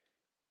in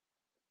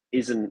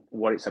isn't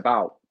what it's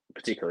about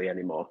particularly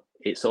anymore.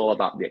 It's all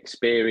about the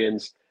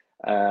experience,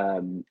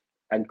 and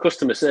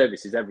customer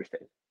service is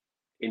everything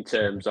in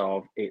terms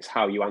of it's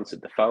how you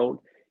answered the phone,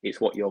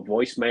 it's what your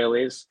voicemail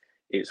is,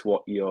 it's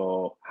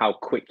how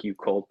quick you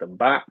called them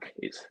back,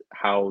 it's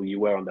how you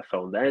were on the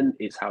phone then,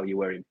 it's how you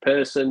were in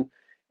person,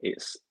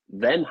 it's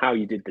then how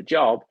you did the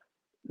job,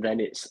 then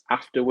it's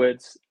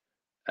afterwards.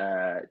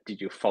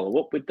 Did you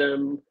follow up with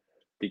them?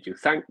 Did you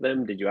thank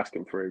them? Did you ask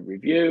them for a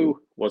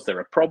review? Was there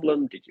a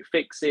problem? Did you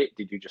fix it?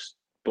 Did you just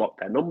block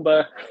their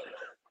number?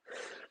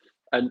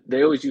 And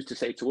they always used to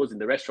say to us in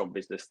the restaurant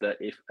business that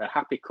if a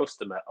happy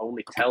customer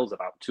only tells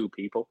about 2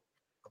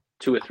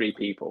 or 3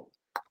 people,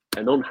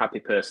 an unhappy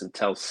person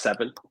tells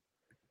 7.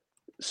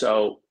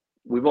 So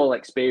we've all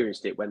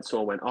experienced it when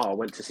someone went, I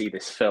went to see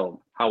this film.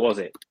 How was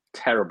it?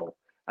 Terrible.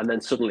 And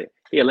then suddenly,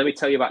 here, let me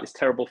tell you about this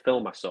terrible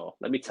film I saw.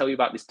 Let me tell you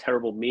about this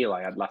terrible meal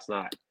I had last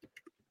night.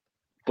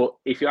 But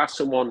if you ask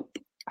someone,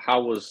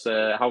 how was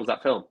that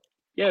film?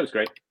 Yeah, it was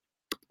great.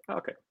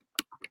 Okay.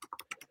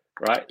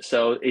 Right.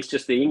 So it's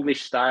just the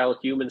English style,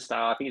 human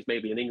style. I think it's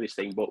maybe an English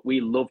thing, but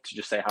we love to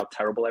just say how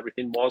terrible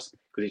everything was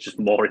because it's just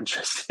more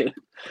interesting.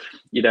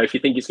 If you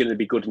think it's going to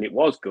be good and it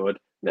was good,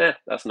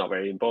 that's not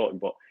very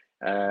important. But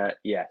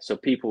so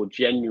people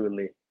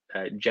generally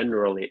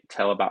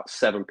tell about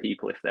 7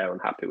 people if they're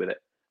unhappy with it.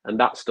 And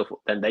that stuff,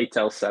 then they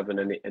tell 7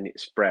 and it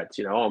spreads.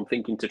 I'm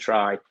thinking to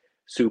try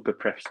super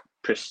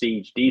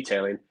prestige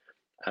detailing.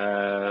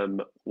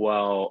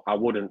 Well, I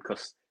wouldn't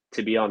because,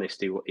 to be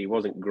honest, he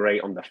wasn't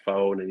great on the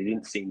phone and he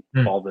didn't seem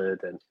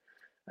bothered.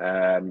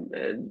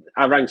 And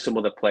I rang some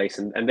other place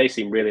and they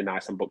seemed really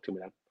nice and booked in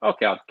with them.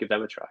 Okay, I'll give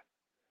them a try.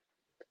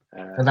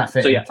 And that's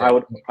it. So yeah, I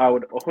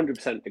would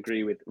 100%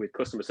 agree with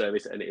customer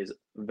service, and it is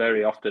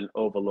very often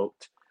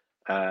overlooked,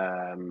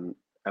 and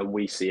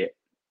we see it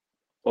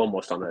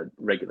almost on a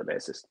regular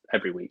basis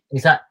every week.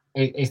 Is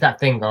that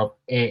thing of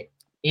it?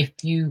 If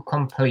you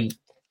complete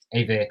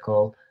a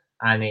vehicle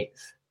and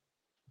it's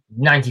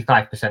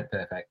 95%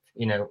 perfect,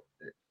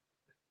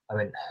 I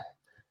mean,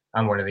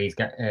 I'm one of these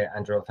guys,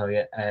 Andrew will tell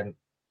you,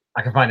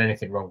 I can find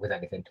anything wrong with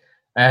anything.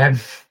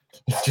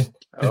 It's just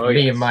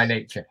me and my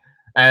nature.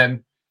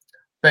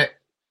 But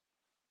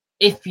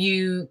if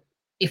the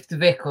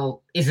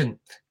vehicle isn't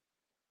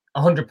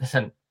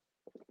 100%,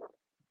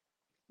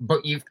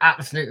 but you've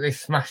absolutely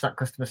smashed that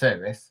customer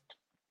service,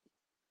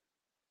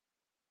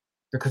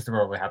 the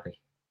customer will be happy.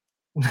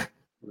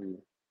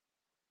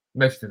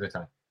 Most of the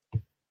time.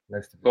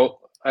 Well,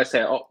 I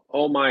say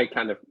all my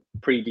kind of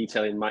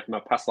pre-detailing, my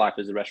past life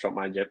as a restaurant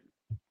manager,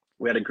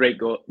 we had a great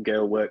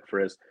girl work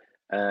for us.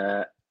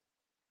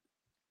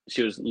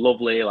 She was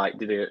lovely,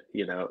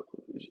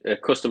 her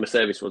customer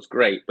service was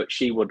great, but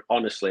she could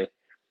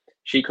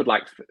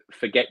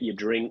forget your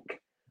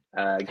drink,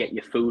 get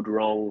your food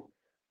wrong,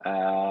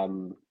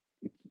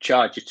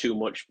 charge you too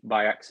much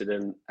by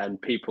accident,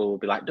 and people will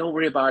be like, don't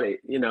worry about it,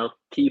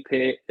 keep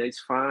it, it's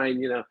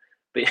fine,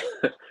 but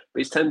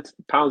it's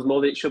 £10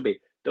 more than it should be.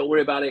 Don't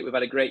worry about it, we've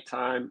had a great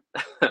time.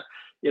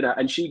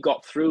 And she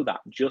got through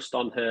that just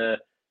on her,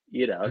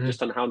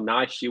 just on how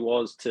nice she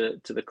was to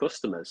the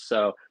customers.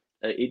 So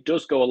it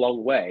does go a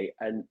long way.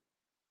 And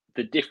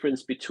the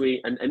difference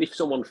between, and if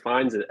someone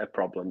finds a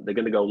problem, they're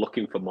going to go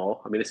looking for more.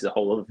 I mean, this is a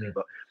whole other thing,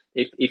 but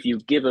if you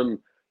give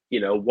them,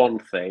 one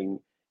thing,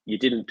 you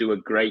didn't do a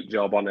great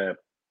job on a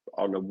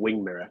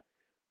wing mirror,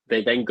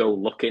 they then go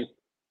looking.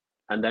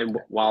 And then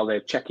while they're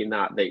checking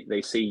that,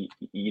 they see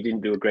you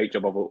didn't do a great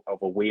job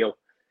of a wheel.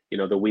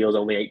 The wheel's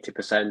only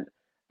 80%.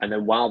 And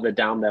then while they're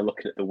down there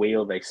looking at the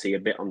wheel, they see a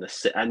bit on the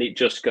sit, and it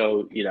just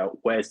goes,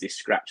 where's this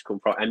scratch come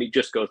from? And it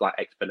just goes like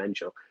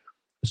exponential.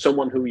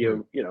 Someone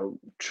who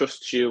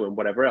trusts you and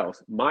whatever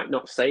else might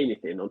not say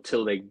anything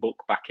until they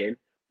book back in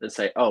and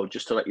say, oh,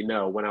 just to let you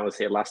know, when I was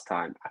here last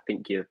time, I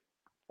think you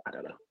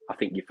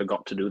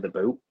forgot to do the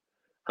boot.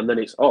 And then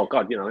it's, oh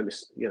God,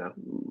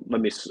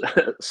 let me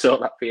sort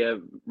that for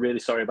you. Really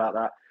sorry about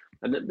that.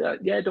 And then,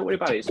 don't worry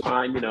about it. It's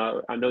fine.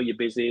 I know you're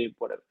busy,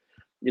 whatever.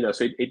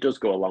 So it does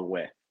go a long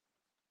way.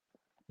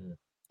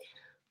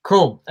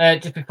 Cool.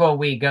 Just before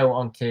we go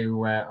on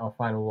to our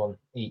final one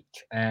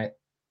each,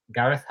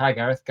 Gareth. Hi,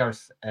 Gareth.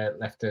 Gareth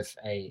left us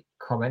a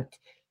comment.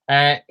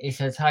 He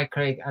says, hi,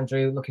 Craig,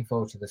 Andrew. Looking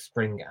forward to the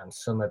spring and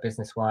summer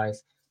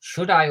business-wise.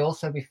 Should I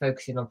also be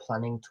focusing on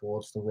planning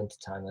towards the winter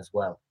time as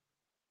well?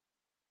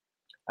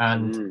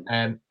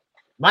 And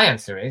my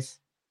answer is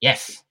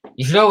Yes,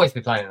 you should always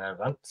be planning in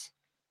advance.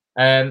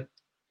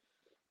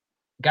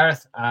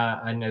 Gareth,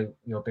 I know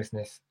your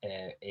business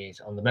is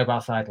on the mobile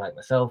side like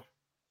myself,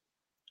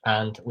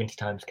 and winter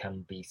times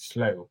can be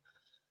slow.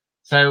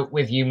 So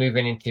with you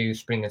moving into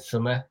spring and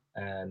summer,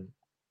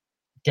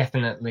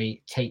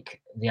 definitely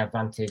take the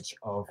advantage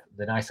of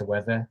the nicer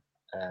weather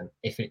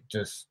if it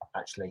does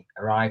actually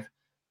arrive.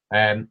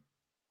 And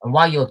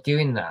while you're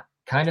doing that,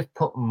 kind of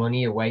put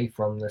money away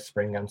from the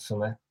spring and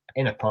summer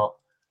in a pot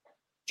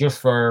just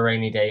for a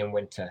rainy day in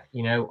winter.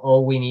 You know,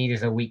 all we need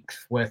is a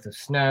week's worth of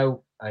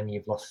snow and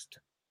you've lost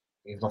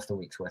a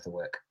week's worth of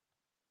work.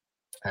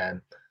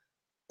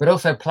 But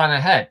also plan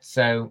ahead.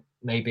 So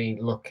maybe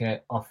look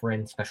at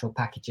offering special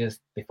packages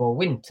before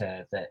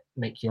winter that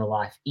make your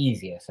life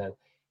easier. So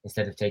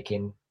instead of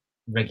taking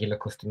regular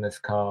customers'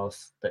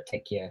 cars that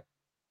take you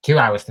 2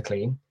 hours to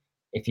clean,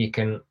 if you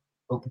can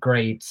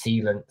upgrade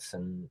sealants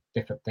and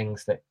different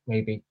things that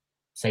maybe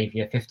save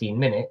you 15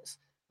 minutes,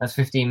 that's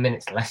 15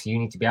 minutes less you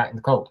need to be out in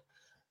the cold.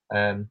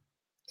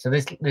 So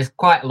there's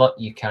quite a lot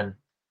you can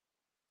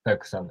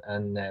focus on,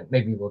 and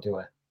maybe we'll do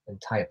an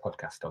entire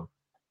podcast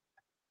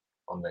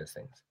on those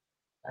things.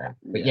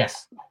 But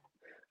yes,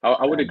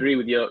 I would agree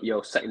with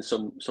you setting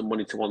some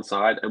money to one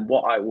side. And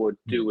what I would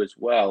do as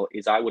well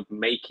is I would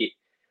make it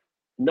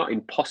not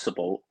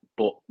impossible,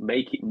 but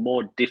make it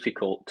more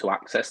difficult to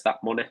access that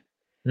money.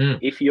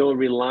 If you're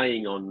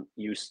relying on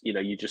you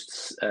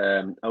just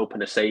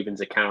open a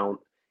savings account,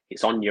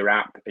 it's on your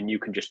app, and you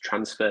can just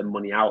transfer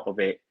money out of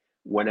it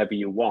whenever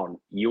you want.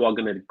 You are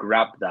going to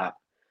grab that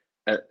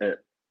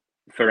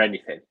for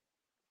anything.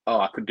 Oh,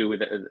 I could do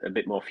with it a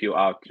bit more fuel.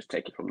 I'll just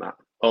take it from that.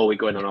 Oh, we're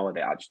going on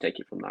holiday. I'll just take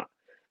it from that.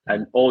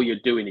 And all you're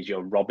doing is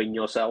you're robbing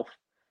yourself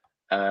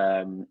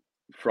from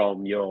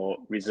your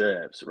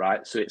reserves,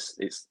 right? So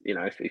it's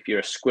if you're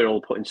a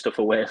squirrel putting stuff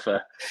away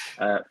for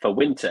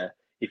winter,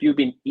 if you've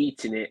been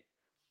eating it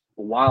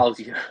while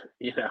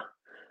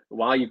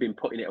you've been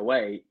putting it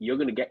away, you're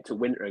going to get to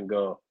winter and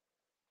go,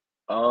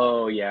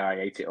 oh yeah, I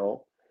ate it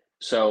all.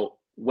 So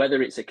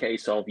whether it's a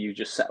case of you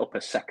just set up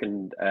a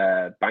second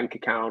bank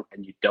account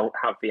and you don't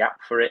have the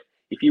app for it,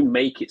 if you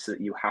make it so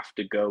that you have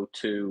to go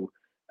to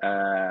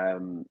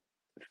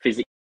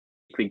physically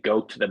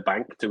go to the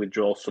bank to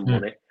withdraw some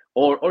money,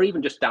 or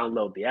even just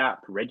download the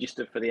app,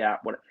 register for the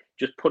app,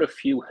 just put a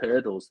few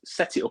hurdles,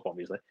 set it up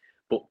obviously,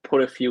 but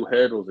put a few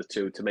hurdles or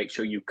two to make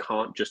sure you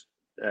can't just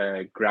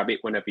grab it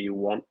whenever you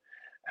want.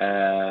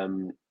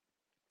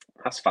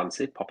 That's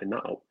fancy, popping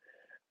that up.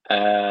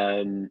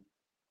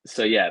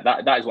 So yeah,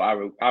 that is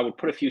what I would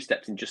put a few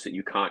steps in, just that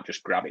you can't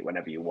just grab it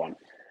whenever you want.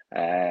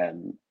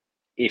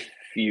 If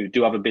you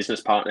do have a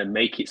business partner,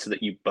 make it so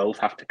that you both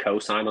have to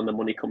co-sign on the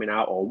money coming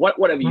out, or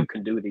whatever you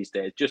can do these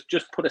days.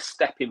 Just put a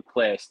step in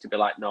place to be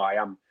like, no,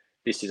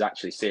 this is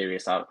actually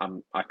serious. I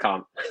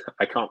can't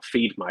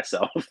feed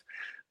myself.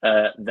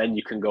 Then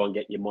you can go and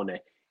get your money.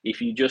 If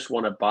you just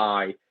want to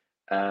buy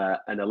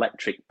an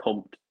electric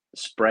pumped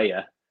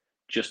sprayer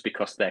just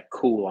because they're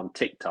cool on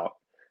TikTok,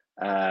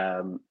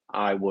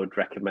 I would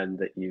recommend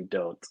that you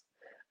don't.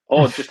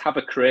 Or just have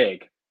a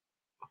Craig,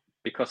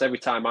 because every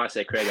time I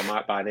say, Craig, I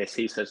might buy this,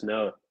 he says,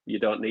 no, you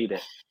don't need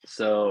it.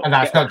 So, and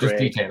that's not just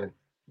detailing.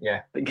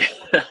 Yeah.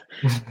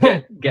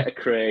 Get a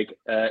Craig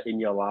in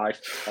your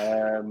life,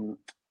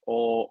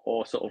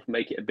 or sort of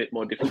make it a bit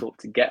more difficult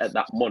to get at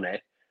that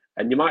money.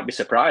 And you might be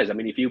surprised. I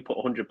mean, if you put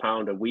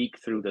 £100 a week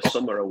through the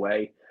summer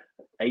away,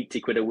 80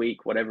 quid a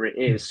week, whatever it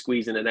is,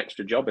 squeeze in an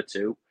extra job or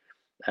two,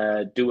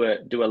 do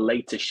a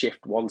later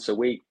shift once a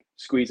week,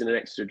 squeeze in an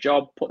extra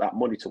job, put that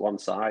money to one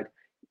side.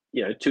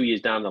 2 years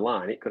down the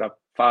line, it could have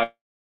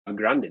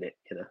 $5,000 in it.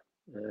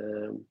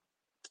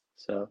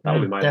 So that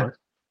would be my advice.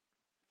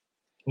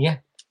 Yeah.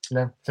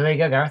 No. So there you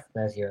go, Gareth.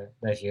 There's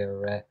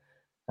your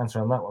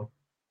answer on that one.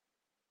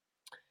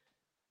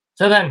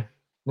 So then,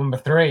 number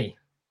 3,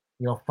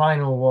 your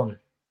final one.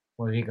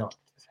 What have you got?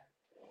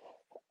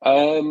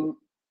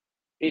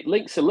 It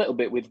links a little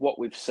bit with what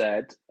we've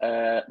said.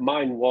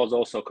 Mine was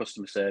also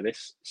customer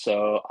service,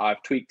 so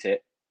I've tweaked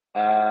it.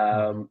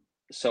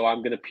 So I'm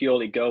going to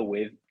purely go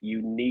with,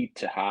 you need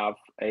to have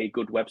a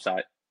good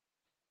website.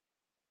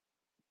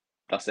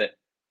 That's it.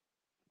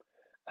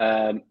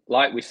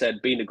 Like we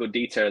said, being a good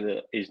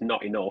detailer is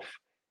not enough.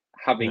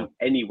 Having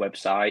any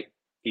website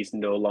is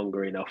no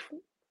longer enough.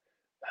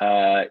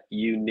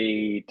 You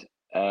need,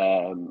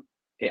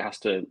 it has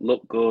to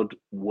look good,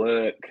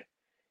 work.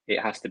 It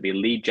has to be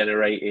lead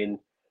generating.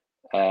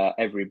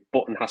 Every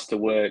button has to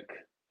work.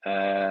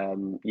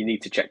 You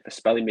need to check for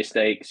spelling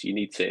mistakes. You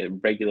need to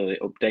regularly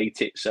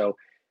update it. So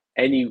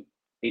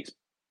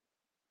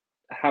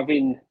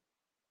having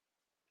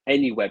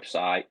any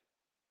website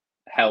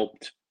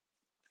helped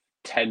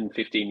 10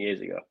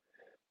 years ago.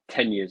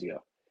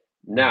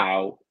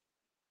 Now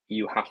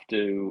you have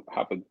to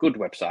have a good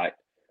website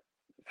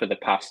for the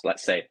past,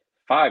 let's say,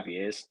 5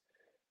 years.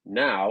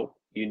 Now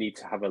you need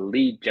to have a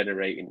lead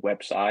generating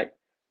website,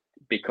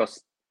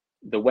 because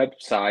the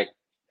website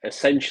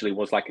essentially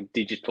was like a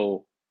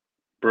digital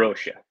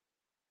brochure,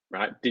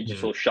 right?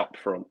 Digital shop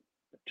front.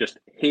 Just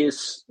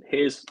here's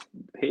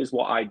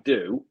what I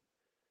do.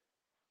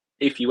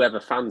 if you ever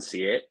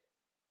fancy it,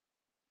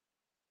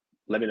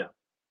 let me know,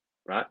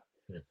 right?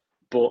 Yeah.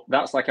 But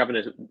that's like having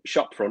a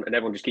shop front and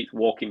everyone just keeps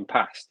walking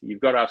past.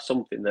 You've got to have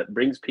something that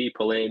brings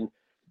people in,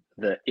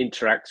 that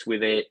interacts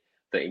with it,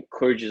 that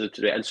encourages them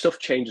to do it. And stuff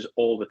changes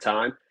all the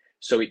time.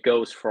 So it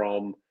goes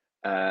from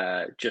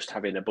just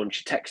having a bunch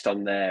of text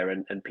on there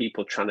and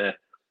people trying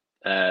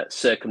to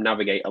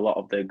circumnavigate a lot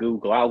of the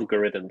Google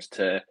algorithms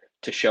to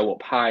show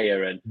up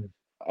higher.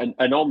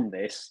 And on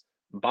this,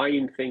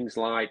 buying things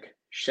like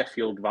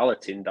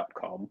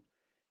SheffieldValeting.com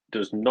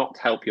does not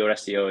help your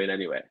SEO in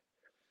any way.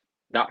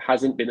 That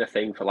hasn't been a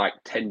thing for like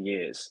 10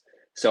 years.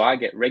 So I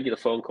get regular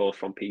phone calls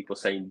from people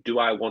saying, do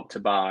I want to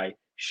buy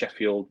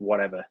Sheffield,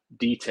 whatever,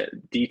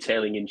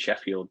 detailing in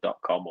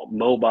Sheffield.com or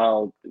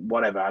mobile,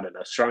 whatever, I don't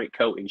know, ceramic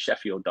coating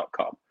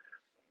Sheffield.com.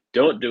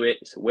 Don't do it.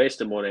 It's a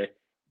waste of money.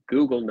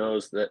 Google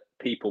knows that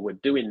people were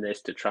doing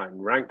this to try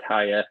and rank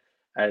higher.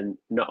 And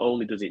not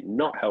only does it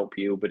not help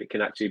you, but it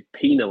can actually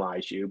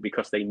penalize you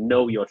because they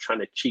know you're trying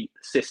to cheat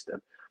the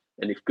system.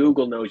 And if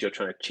Google knows you're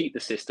trying to cheat the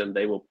system,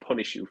 they will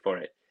punish you for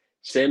it.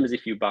 Same as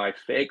if you buy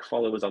fake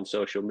followers on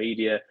social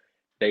media,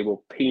 they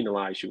will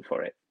penalize you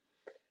for it.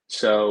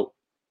 So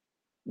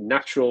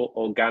natural,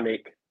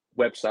 organic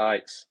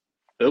websites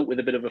built with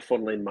a bit of a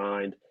funnel in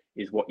mind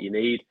is what you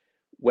need.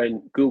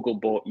 When Google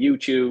bought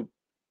YouTube,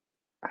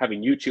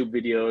 having YouTube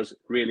videos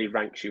really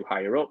ranks you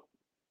higher up.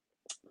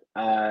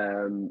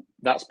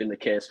 That's been the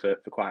case for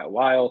quite a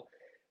while.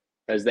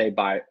 As they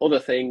buy other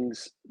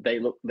things, they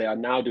are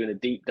now doing a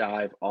deep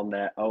dive on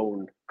their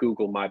own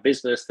Google My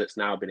Business that's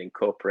now been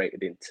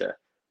incorporated into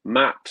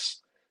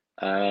Maps.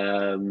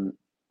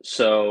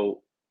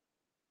 So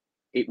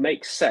it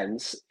makes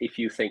sense if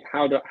you think,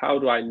 how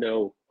do I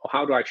know, or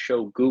how do I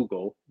show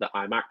Google that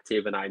I'm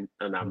active and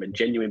I'm a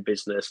genuine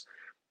business,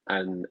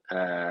 and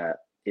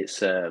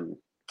it's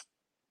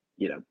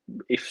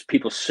if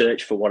people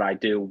search for what I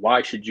do,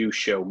 why should you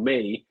show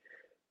me?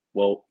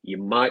 Well, you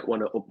might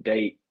want to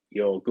update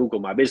your Google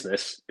My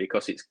Business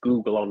because it's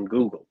Google on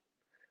Google.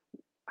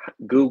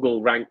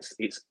 Google ranks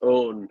its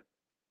own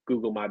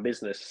Google My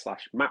Business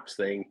 / Maps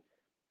thing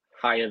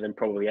higher than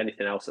probably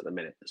anything else at the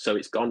minute. So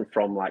it's gone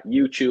from like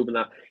YouTube and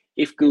that.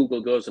 If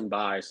Google goes and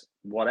buys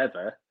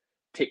whatever,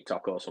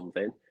 TikTok or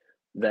something,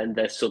 then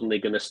they're suddenly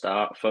going to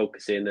start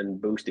focusing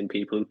and boosting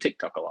people who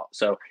TikTok a lot.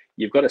 So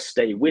you've got to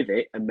stay with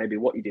it. And maybe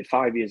what you did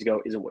 5 years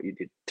ago isn't what you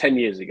did 10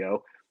 years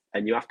ago.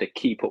 And you have to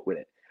keep up with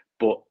it.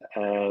 But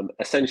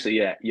essentially,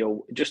 yeah,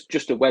 you're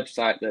just a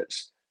website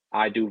that's,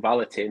 I do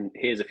valeting.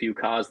 Here's a few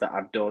cars that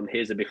I've done.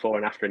 Here's a before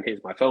and after, and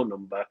here's my phone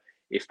number.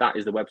 If that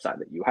is the website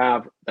that you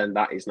have, then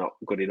that is not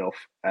good enough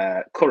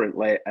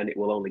currently, and it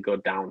will only go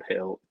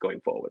downhill going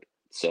forward.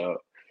 So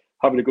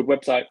having a good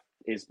website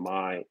is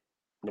my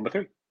number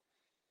 3.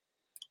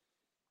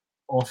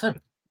 Awesome.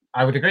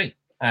 I would agree.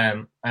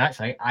 And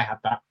actually, I had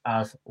that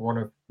as one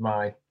of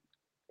my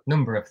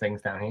number of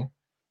things down here.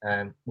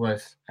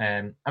 Was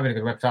having a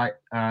good website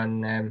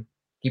and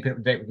keeping up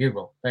to date with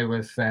Google. There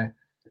was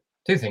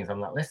 2 things on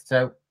that list.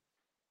 So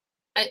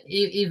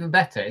even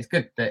better, it's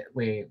good that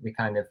we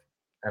kind of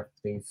have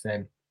these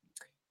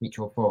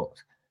mutual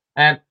thoughts.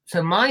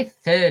 So my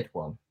third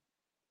one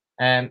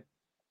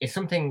is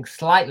something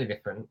slightly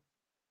different,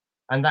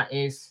 and that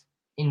is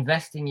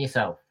invest in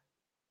yourself.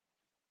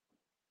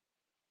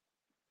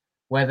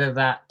 Whether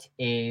that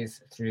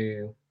is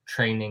through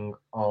training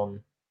on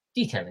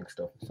detailing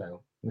stuff,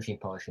 so machine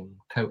polishing,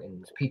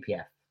 coatings,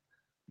 PPF,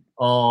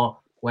 or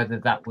whether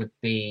that would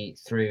be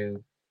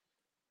through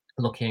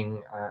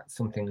looking at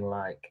something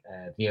like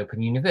the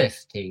Open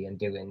University and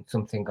doing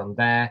something on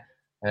there,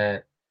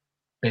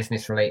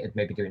 business related,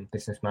 maybe doing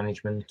business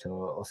management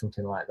or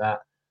something like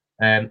that,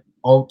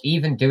 or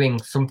even doing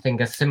something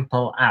as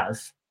simple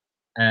as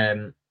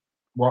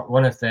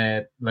one of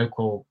the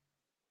local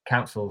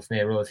councils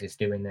near us is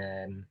doing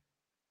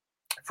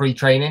free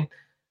training,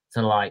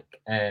 so like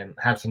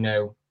how to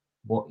know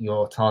what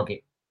your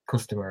target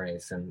customer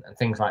is and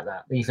things like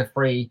that. These are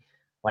free,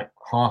 like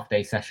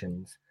half-day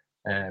sessions,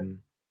 and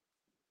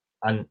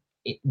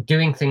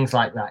doing things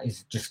like that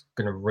is just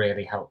going to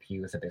really help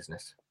you as a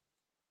business,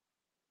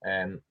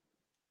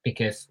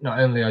 because not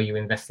only are you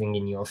investing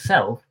in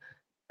yourself,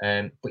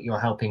 but you're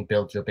helping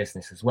build your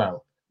business as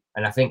well.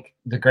 And I think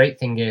the great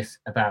thing is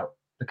about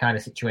the kind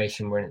of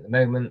situation we're in at the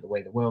moment, the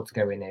way the world's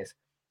going, is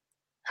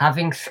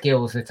having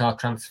skills that are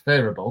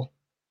transferable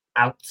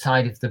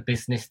outside of the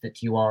business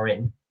that you are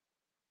in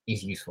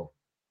is useful.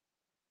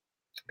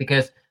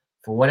 Because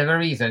for whatever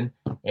reason,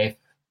 if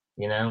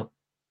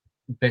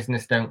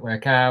business don't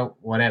work out,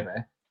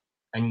 whatever,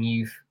 and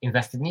you've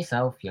invested in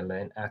yourself, you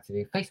learn how to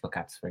do Facebook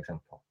ads, for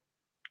example.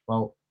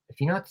 Well, if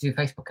you know how to do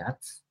Facebook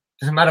ads,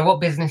 doesn't matter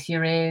what business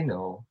you're in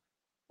or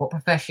what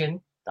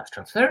profession, that's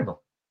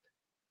transferable.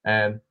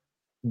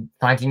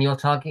 Finding your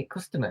target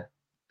customer,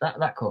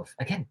 that course,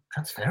 again,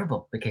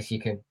 transferable, because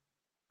you can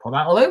put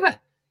that all over.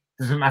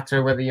 Doesn't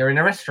matter whether you're in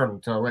a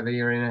restaurant or whether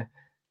you're in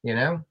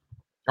a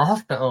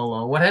hospital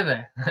or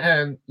whatever.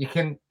 You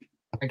can,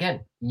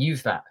 again,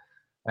 use that.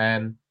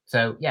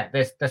 So yeah,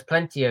 there's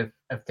plenty of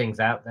things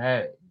out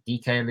there.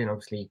 detailing,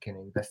 obviously you can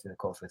invest in a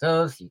course with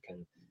us. You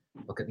can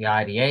look at the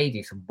IDA,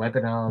 do some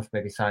webinars,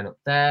 maybe sign up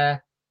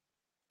there.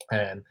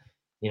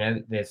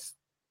 There's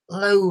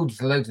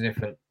loads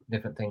of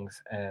different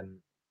things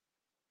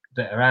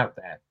that are out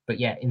there. But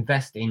yeah,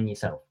 invest in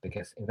yourself,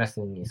 because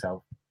investing in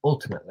yourself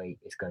ultimately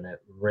is going to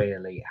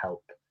really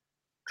help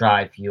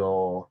drive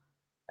your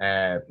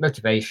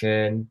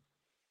motivation,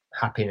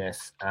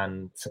 happiness,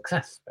 and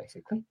success,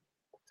 basically.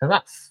 So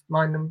that's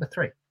my number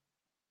 3.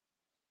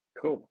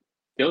 Cool.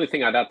 The only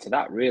thing I'd add to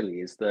that really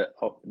is that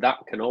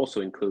that can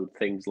also include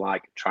things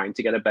like trying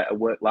to get a better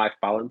work-life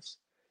balance,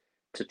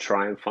 to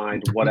try and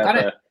find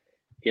whatever,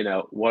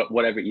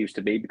 whatever it used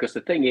to be. Because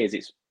the thing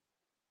is,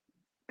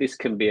 this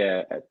can be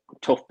a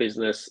tough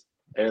business,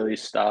 early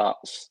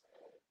starts,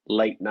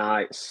 late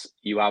nights.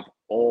 You have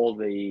all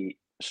the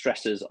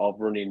stresses of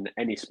running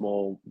any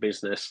small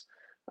business,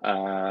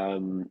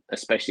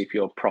 especially if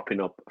you're propping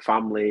up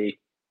family,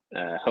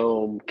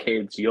 home,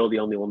 kids. You're the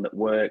only one that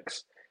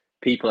works.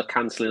 People are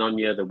cancelling on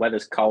you. The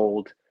weather's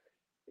cold.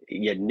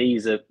 Your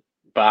knees are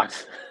bad,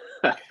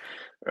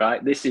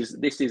 right? This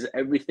is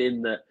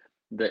everything that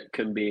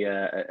can be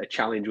a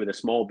challenge with a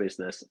small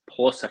business,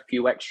 plus a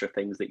few extra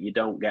things that you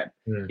don't get,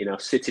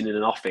 sitting in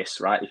an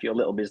office, right? If your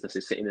little business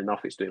is sitting in an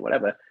office doing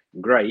whatever,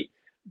 great.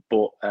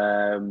 But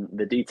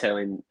the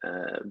detailing,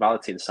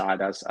 valeting side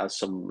has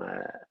some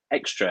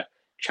extra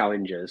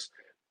challenges,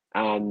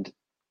 and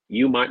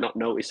you might not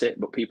notice it,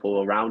 but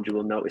people around you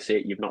will notice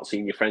it. You've not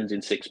seen your friends in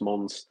 6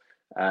 months.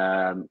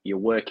 You're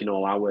working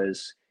all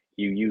hours.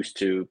 You used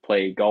to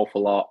play golf a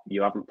lot.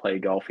 You haven't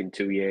played golf in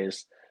 2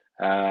 years.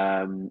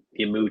 Your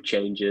mood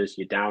changes.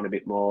 You're down a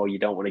bit more. You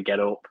don't want to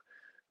get up,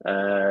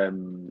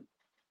 and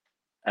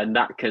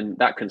that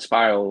can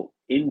spiral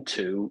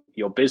into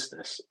your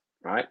business,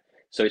 right?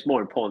 So it's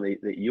more important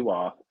that you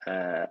are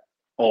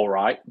all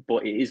right,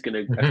 but it is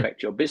going to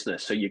affect your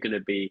business. So you're going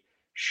to be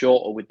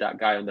shorter with that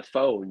guy on the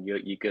phone.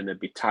 You're going to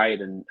be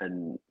tired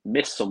and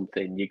miss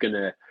something. You're going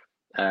to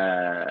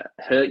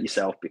hurt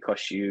yourself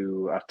because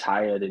you are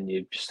tired and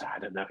you just, I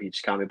don't know, you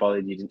just can't be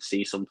bothered. You didn't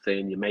see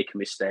something. You make a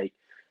mistake.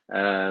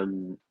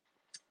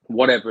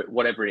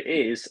 Whatever it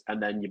is,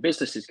 and then your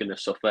business is going to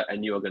suffer,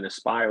 and you're going to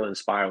spiral and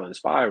spiral and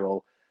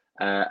spiral,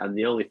 and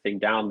the only thing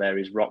down there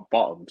is rock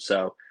bottom.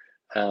 So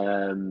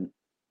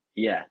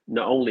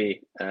not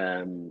only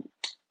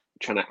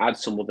trying to add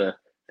some other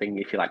thing,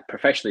 if you like,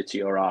 professionally to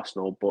your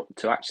arsenal, but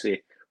to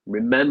actually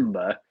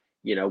remember,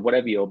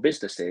 whatever your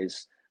business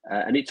is.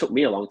 And it took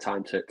me a long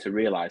time to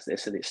realize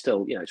this, and it's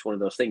still, it's one of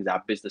those things.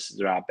 Our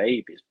businesses are our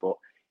babies, but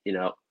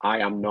I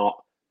am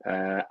not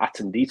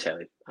Atom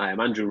Detailing. I am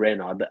Andrew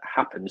Reynard that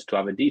happens to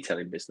have a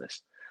detailing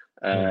business.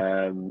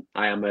 I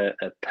am a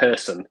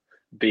person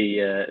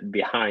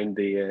behind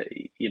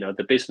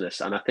the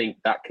business, and I think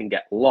that can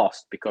get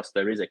lost because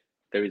there is a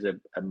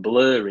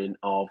blurring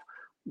of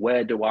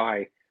where do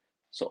I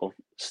sort of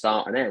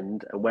start and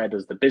end, and where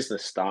does the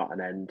business start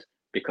and end,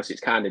 because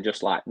it's kind of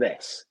just like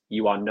this.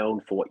 You are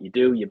known for what you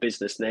do, your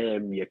business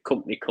name, your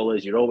company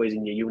colours. You're always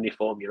in your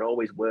uniform. You're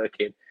always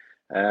working,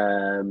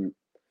 and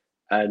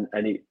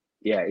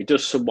it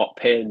does somewhat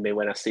pain me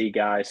when I see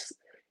guys,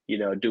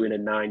 doing a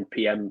 9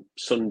 p.m.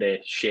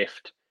 Sunday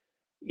shift,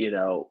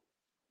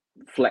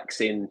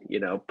 flexing,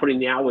 putting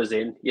the hours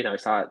in.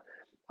 It's like,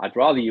 I'd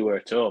rather you were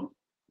at home.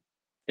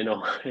 In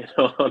all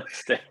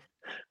honesty,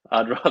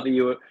 I'd rather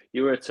you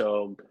were at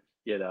home,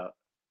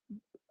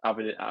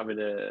 having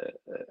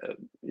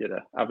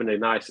a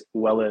nice,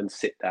 well-earned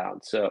sit down.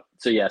 So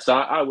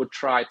I would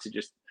try to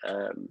just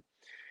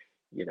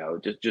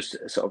just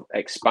sort of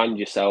expand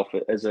yourself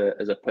as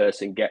a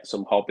person, get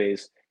some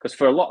hobbies, because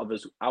for a lot of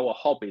us, our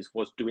hobbies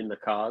was doing the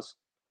cars.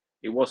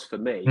 It was for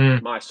me.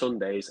 My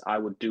Sundays, I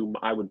would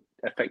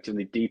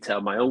effectively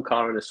detail my own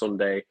car on a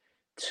Sunday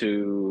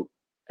to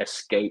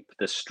escape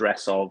the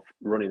stress of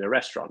running a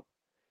restaurant.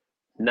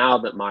 Now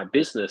that my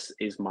business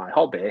is my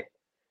hobby,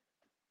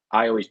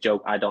 I always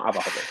joke I don't have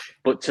a hobby.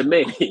 But to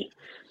me,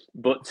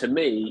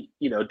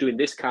 doing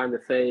this kind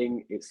of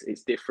thing,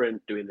 it's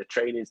different. Doing the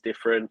training is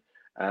different.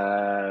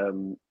 I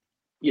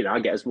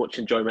get as much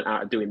enjoyment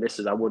out of doing this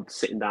as I would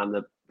sitting down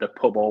the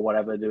pub or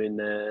whatever, doing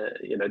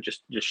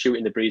just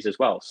shooting the breeze as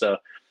well. So,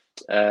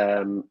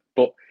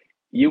 but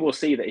you will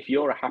see that if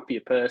you're a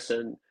happier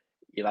person,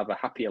 you'll have a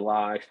happier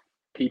life.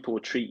 People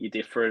will treat you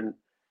different,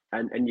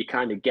 and you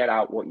kind of get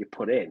out what you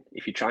put in.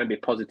 If you try and be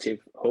positive,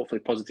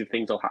 hopefully positive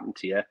things will happen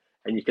to you,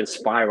 and you can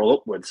spiral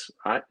upwards,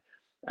 right?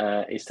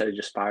 Instead of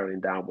just spiraling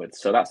downwards.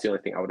 So that's the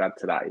only thing I would add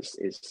to that is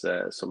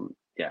some,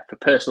 for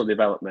personal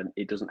development,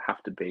 it doesn't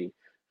have to be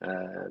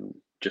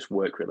just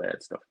work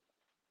related stuff.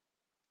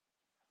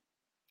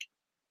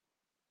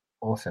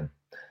 Awesome.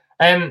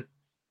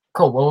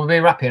 Cool. Well, we'll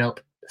be wrapping up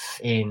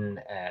in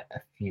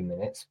a few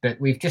minutes, but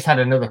we've just had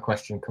another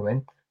question come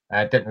in.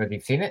 I don't know if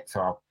you've seen it,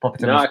 so I'll pop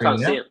it on the screen. No, I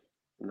can't see it.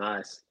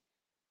 Nice.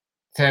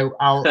 So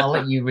I'll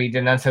let you read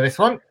and answer this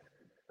one.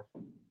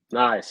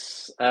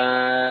 Nice.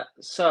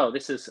 So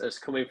this is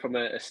coming from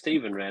a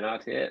Stephen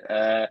Reynard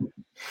here.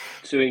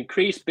 To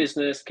increase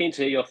business, keen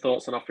to hear your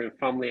thoughts on offering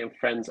family and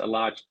friends a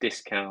large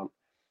discount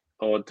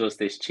or does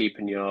this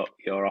cheapen your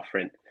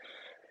offering?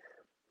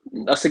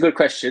 That's a good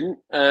question.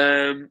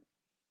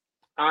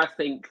 I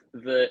think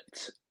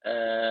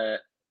that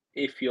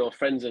if your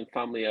friends and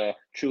family are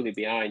truly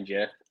behind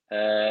you,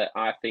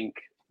 I think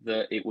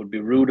that it would be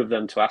rude of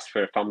them to ask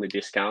for a family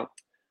discount.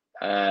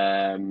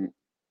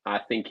 I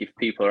think if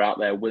people are out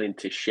there willing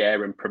to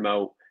share and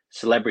promote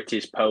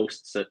celebrities'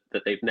 posts that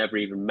they've never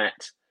even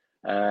met,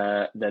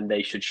 then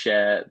they should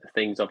share the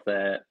things of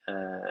their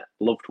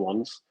loved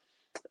ones.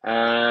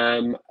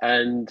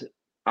 And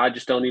I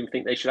just don't even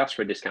think they should ask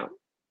for a discount.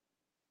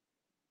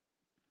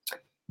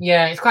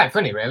 Yeah, it's quite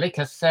funny, really,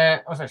 because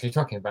I was actually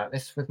talking about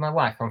this with my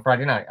wife on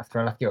Friday night after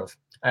I left yours.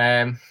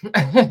 And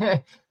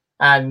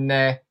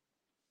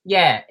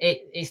yeah,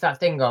 it's that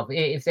thing of,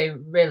 if they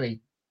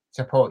really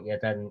support you,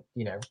 then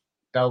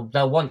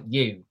they'll want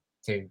you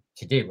to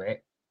do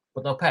it,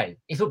 but they'll pay.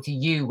 It's up to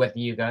you whether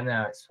you go,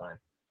 no, it's fine.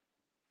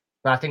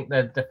 But I think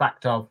the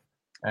fact of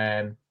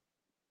them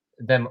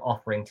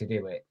offering to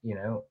do it,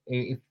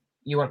 if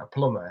you want a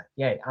plumber,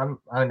 yeah,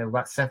 I know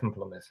about 7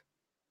 plumbers,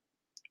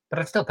 but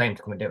I'd still pay him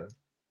to come and do it.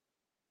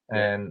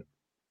 I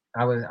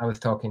was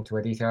talking to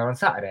a detailer on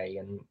Saturday,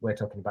 and we're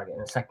talking about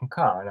getting a second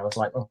car, and I was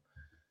like, "Oh,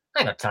 I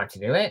ain't got time to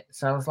do it."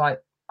 So I was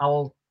like,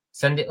 "I'll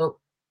send it up,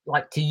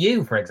 like to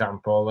you, for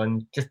example,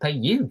 and just pay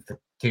you for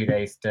 2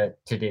 days to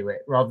do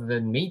it, rather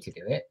than me to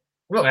do it.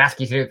 I'm not going to ask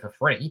you to do it for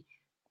free,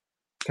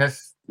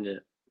 because,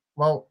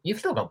 well, you've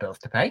still got bills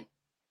to pay.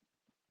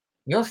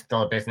 You're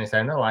still a business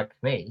owner like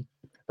me."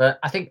 But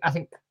I think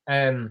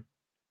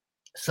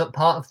so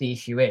part of the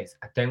issue is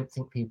I don't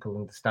think people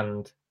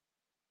understand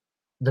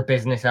the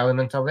business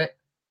element of it.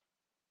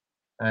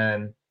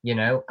 I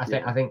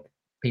think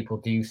people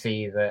do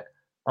see that,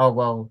 oh,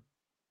 well,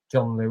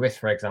 John Lewis,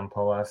 for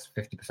example, has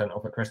 50%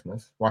 off at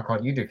Christmas. Why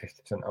can't you do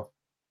 50% off?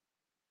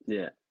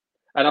 Yeah.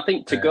 And I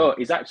think to go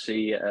is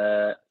actually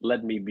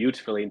led me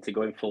beautifully into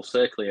going full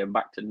circle and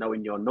back to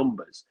knowing your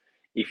numbers.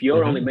 If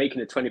you're only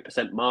making a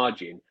 20%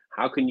 margin,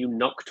 how can you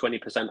knock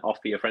 20% off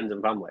for your friends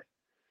and family?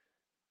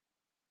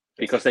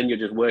 Because then you're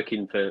just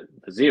working for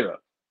zero,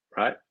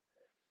 right?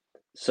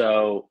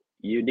 So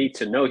you need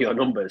to know your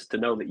numbers to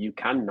know that you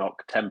can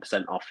knock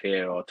 10% off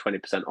here or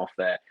 20% off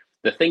there.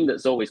 The thing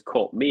that's always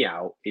caught me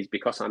out is,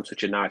 because I'm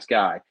such a nice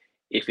guy,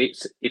 if it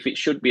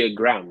should be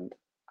 $1,000,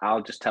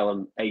 I'll just tell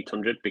them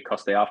 800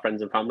 because they are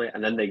friends and family,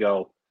 and then they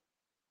go,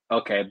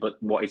 okay, but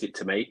what is it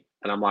to me?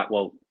 And I'm like,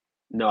 well,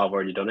 no, I've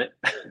already done it.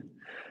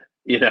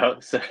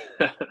 So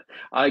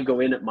I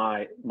go in at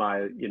my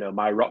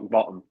rock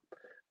bottom,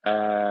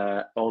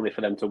 only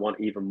for them to want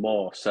even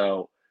more.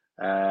 So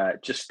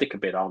just stick a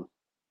bit on.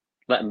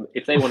 Let them,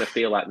 if they want to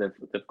feel like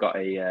they've got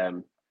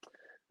a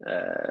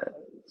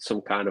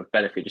some kind of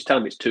benefit, just tell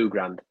them it's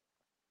 $2,000,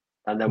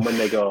 and then when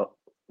they go,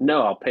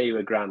 no, I'll pay you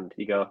 $1,000,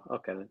 you go,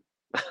 okay then.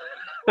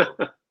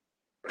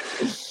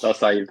 That's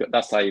how you've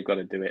got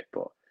to do it.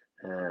 But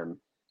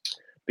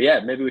yeah,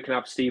 maybe we can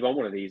have Steve on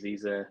one of these.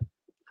 He's a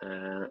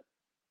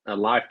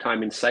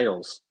lifetime in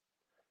sales,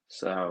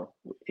 so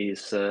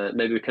he's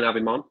maybe we can have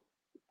him on.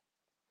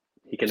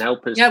 He can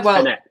help us. Yeah,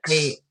 well,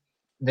 10x.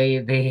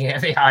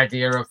 the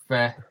idea of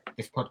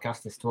this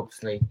podcast is to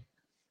obviously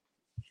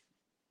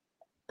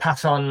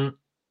pass on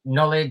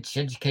knowledge,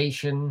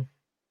 education,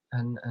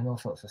 and all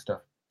sorts of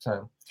stuff.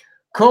 So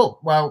cool.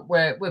 Well,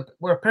 we're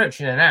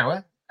approaching an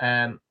hour,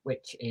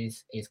 which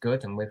is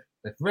good, and we've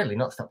really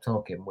not stopped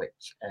talking,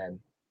 which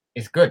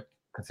is good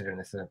considering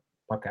this is a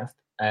podcast.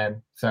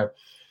 So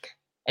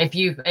if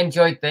you've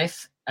enjoyed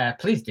this,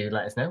 please do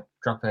let us know.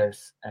 Drop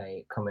us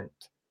a comment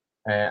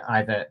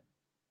either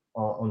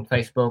on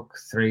Facebook,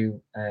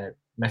 through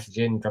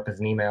messaging, drop us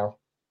an email,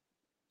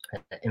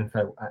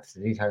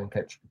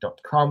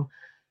 info@thedetailingcoach.com.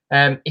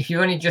 If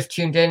you've only just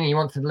tuned in and you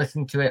want to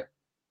listen to it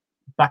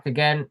back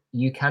again,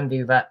 you can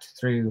do that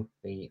through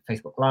the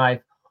Facebook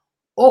Live,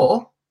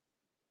 or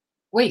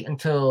wait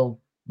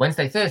until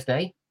Wednesday,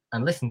 Thursday,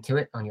 and listen to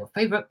it on your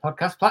favorite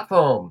podcast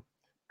platform,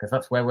 because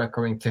that's where we're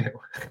going to.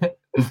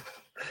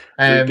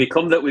 We've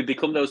become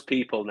those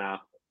people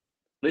now.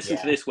 Listen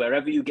to this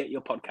wherever you get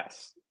your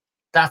podcasts.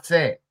 That's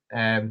it.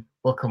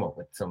 We'll come up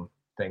with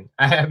something.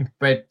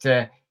 But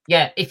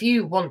if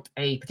you want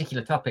a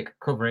particular topic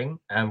covering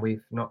and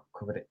we've not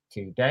covered it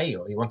today,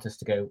 or you want us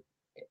to go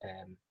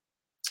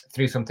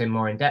through something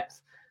more in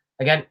depth,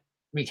 again,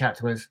 reach out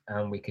to us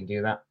and we can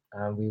do that.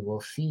 And we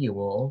will see you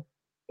all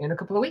in a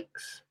couple of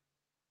weeks.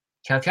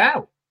 Ciao,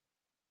 ciao.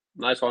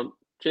 Nice one.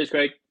 Cheers,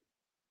 Craig.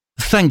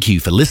 Thank you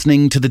for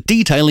listening to the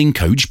Detailing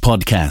Coach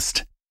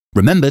podcast.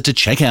 Remember to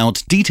check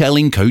out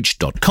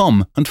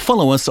detailingcoach.com and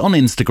follow us on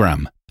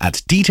Instagram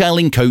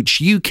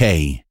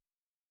 @DetailingCoachUK.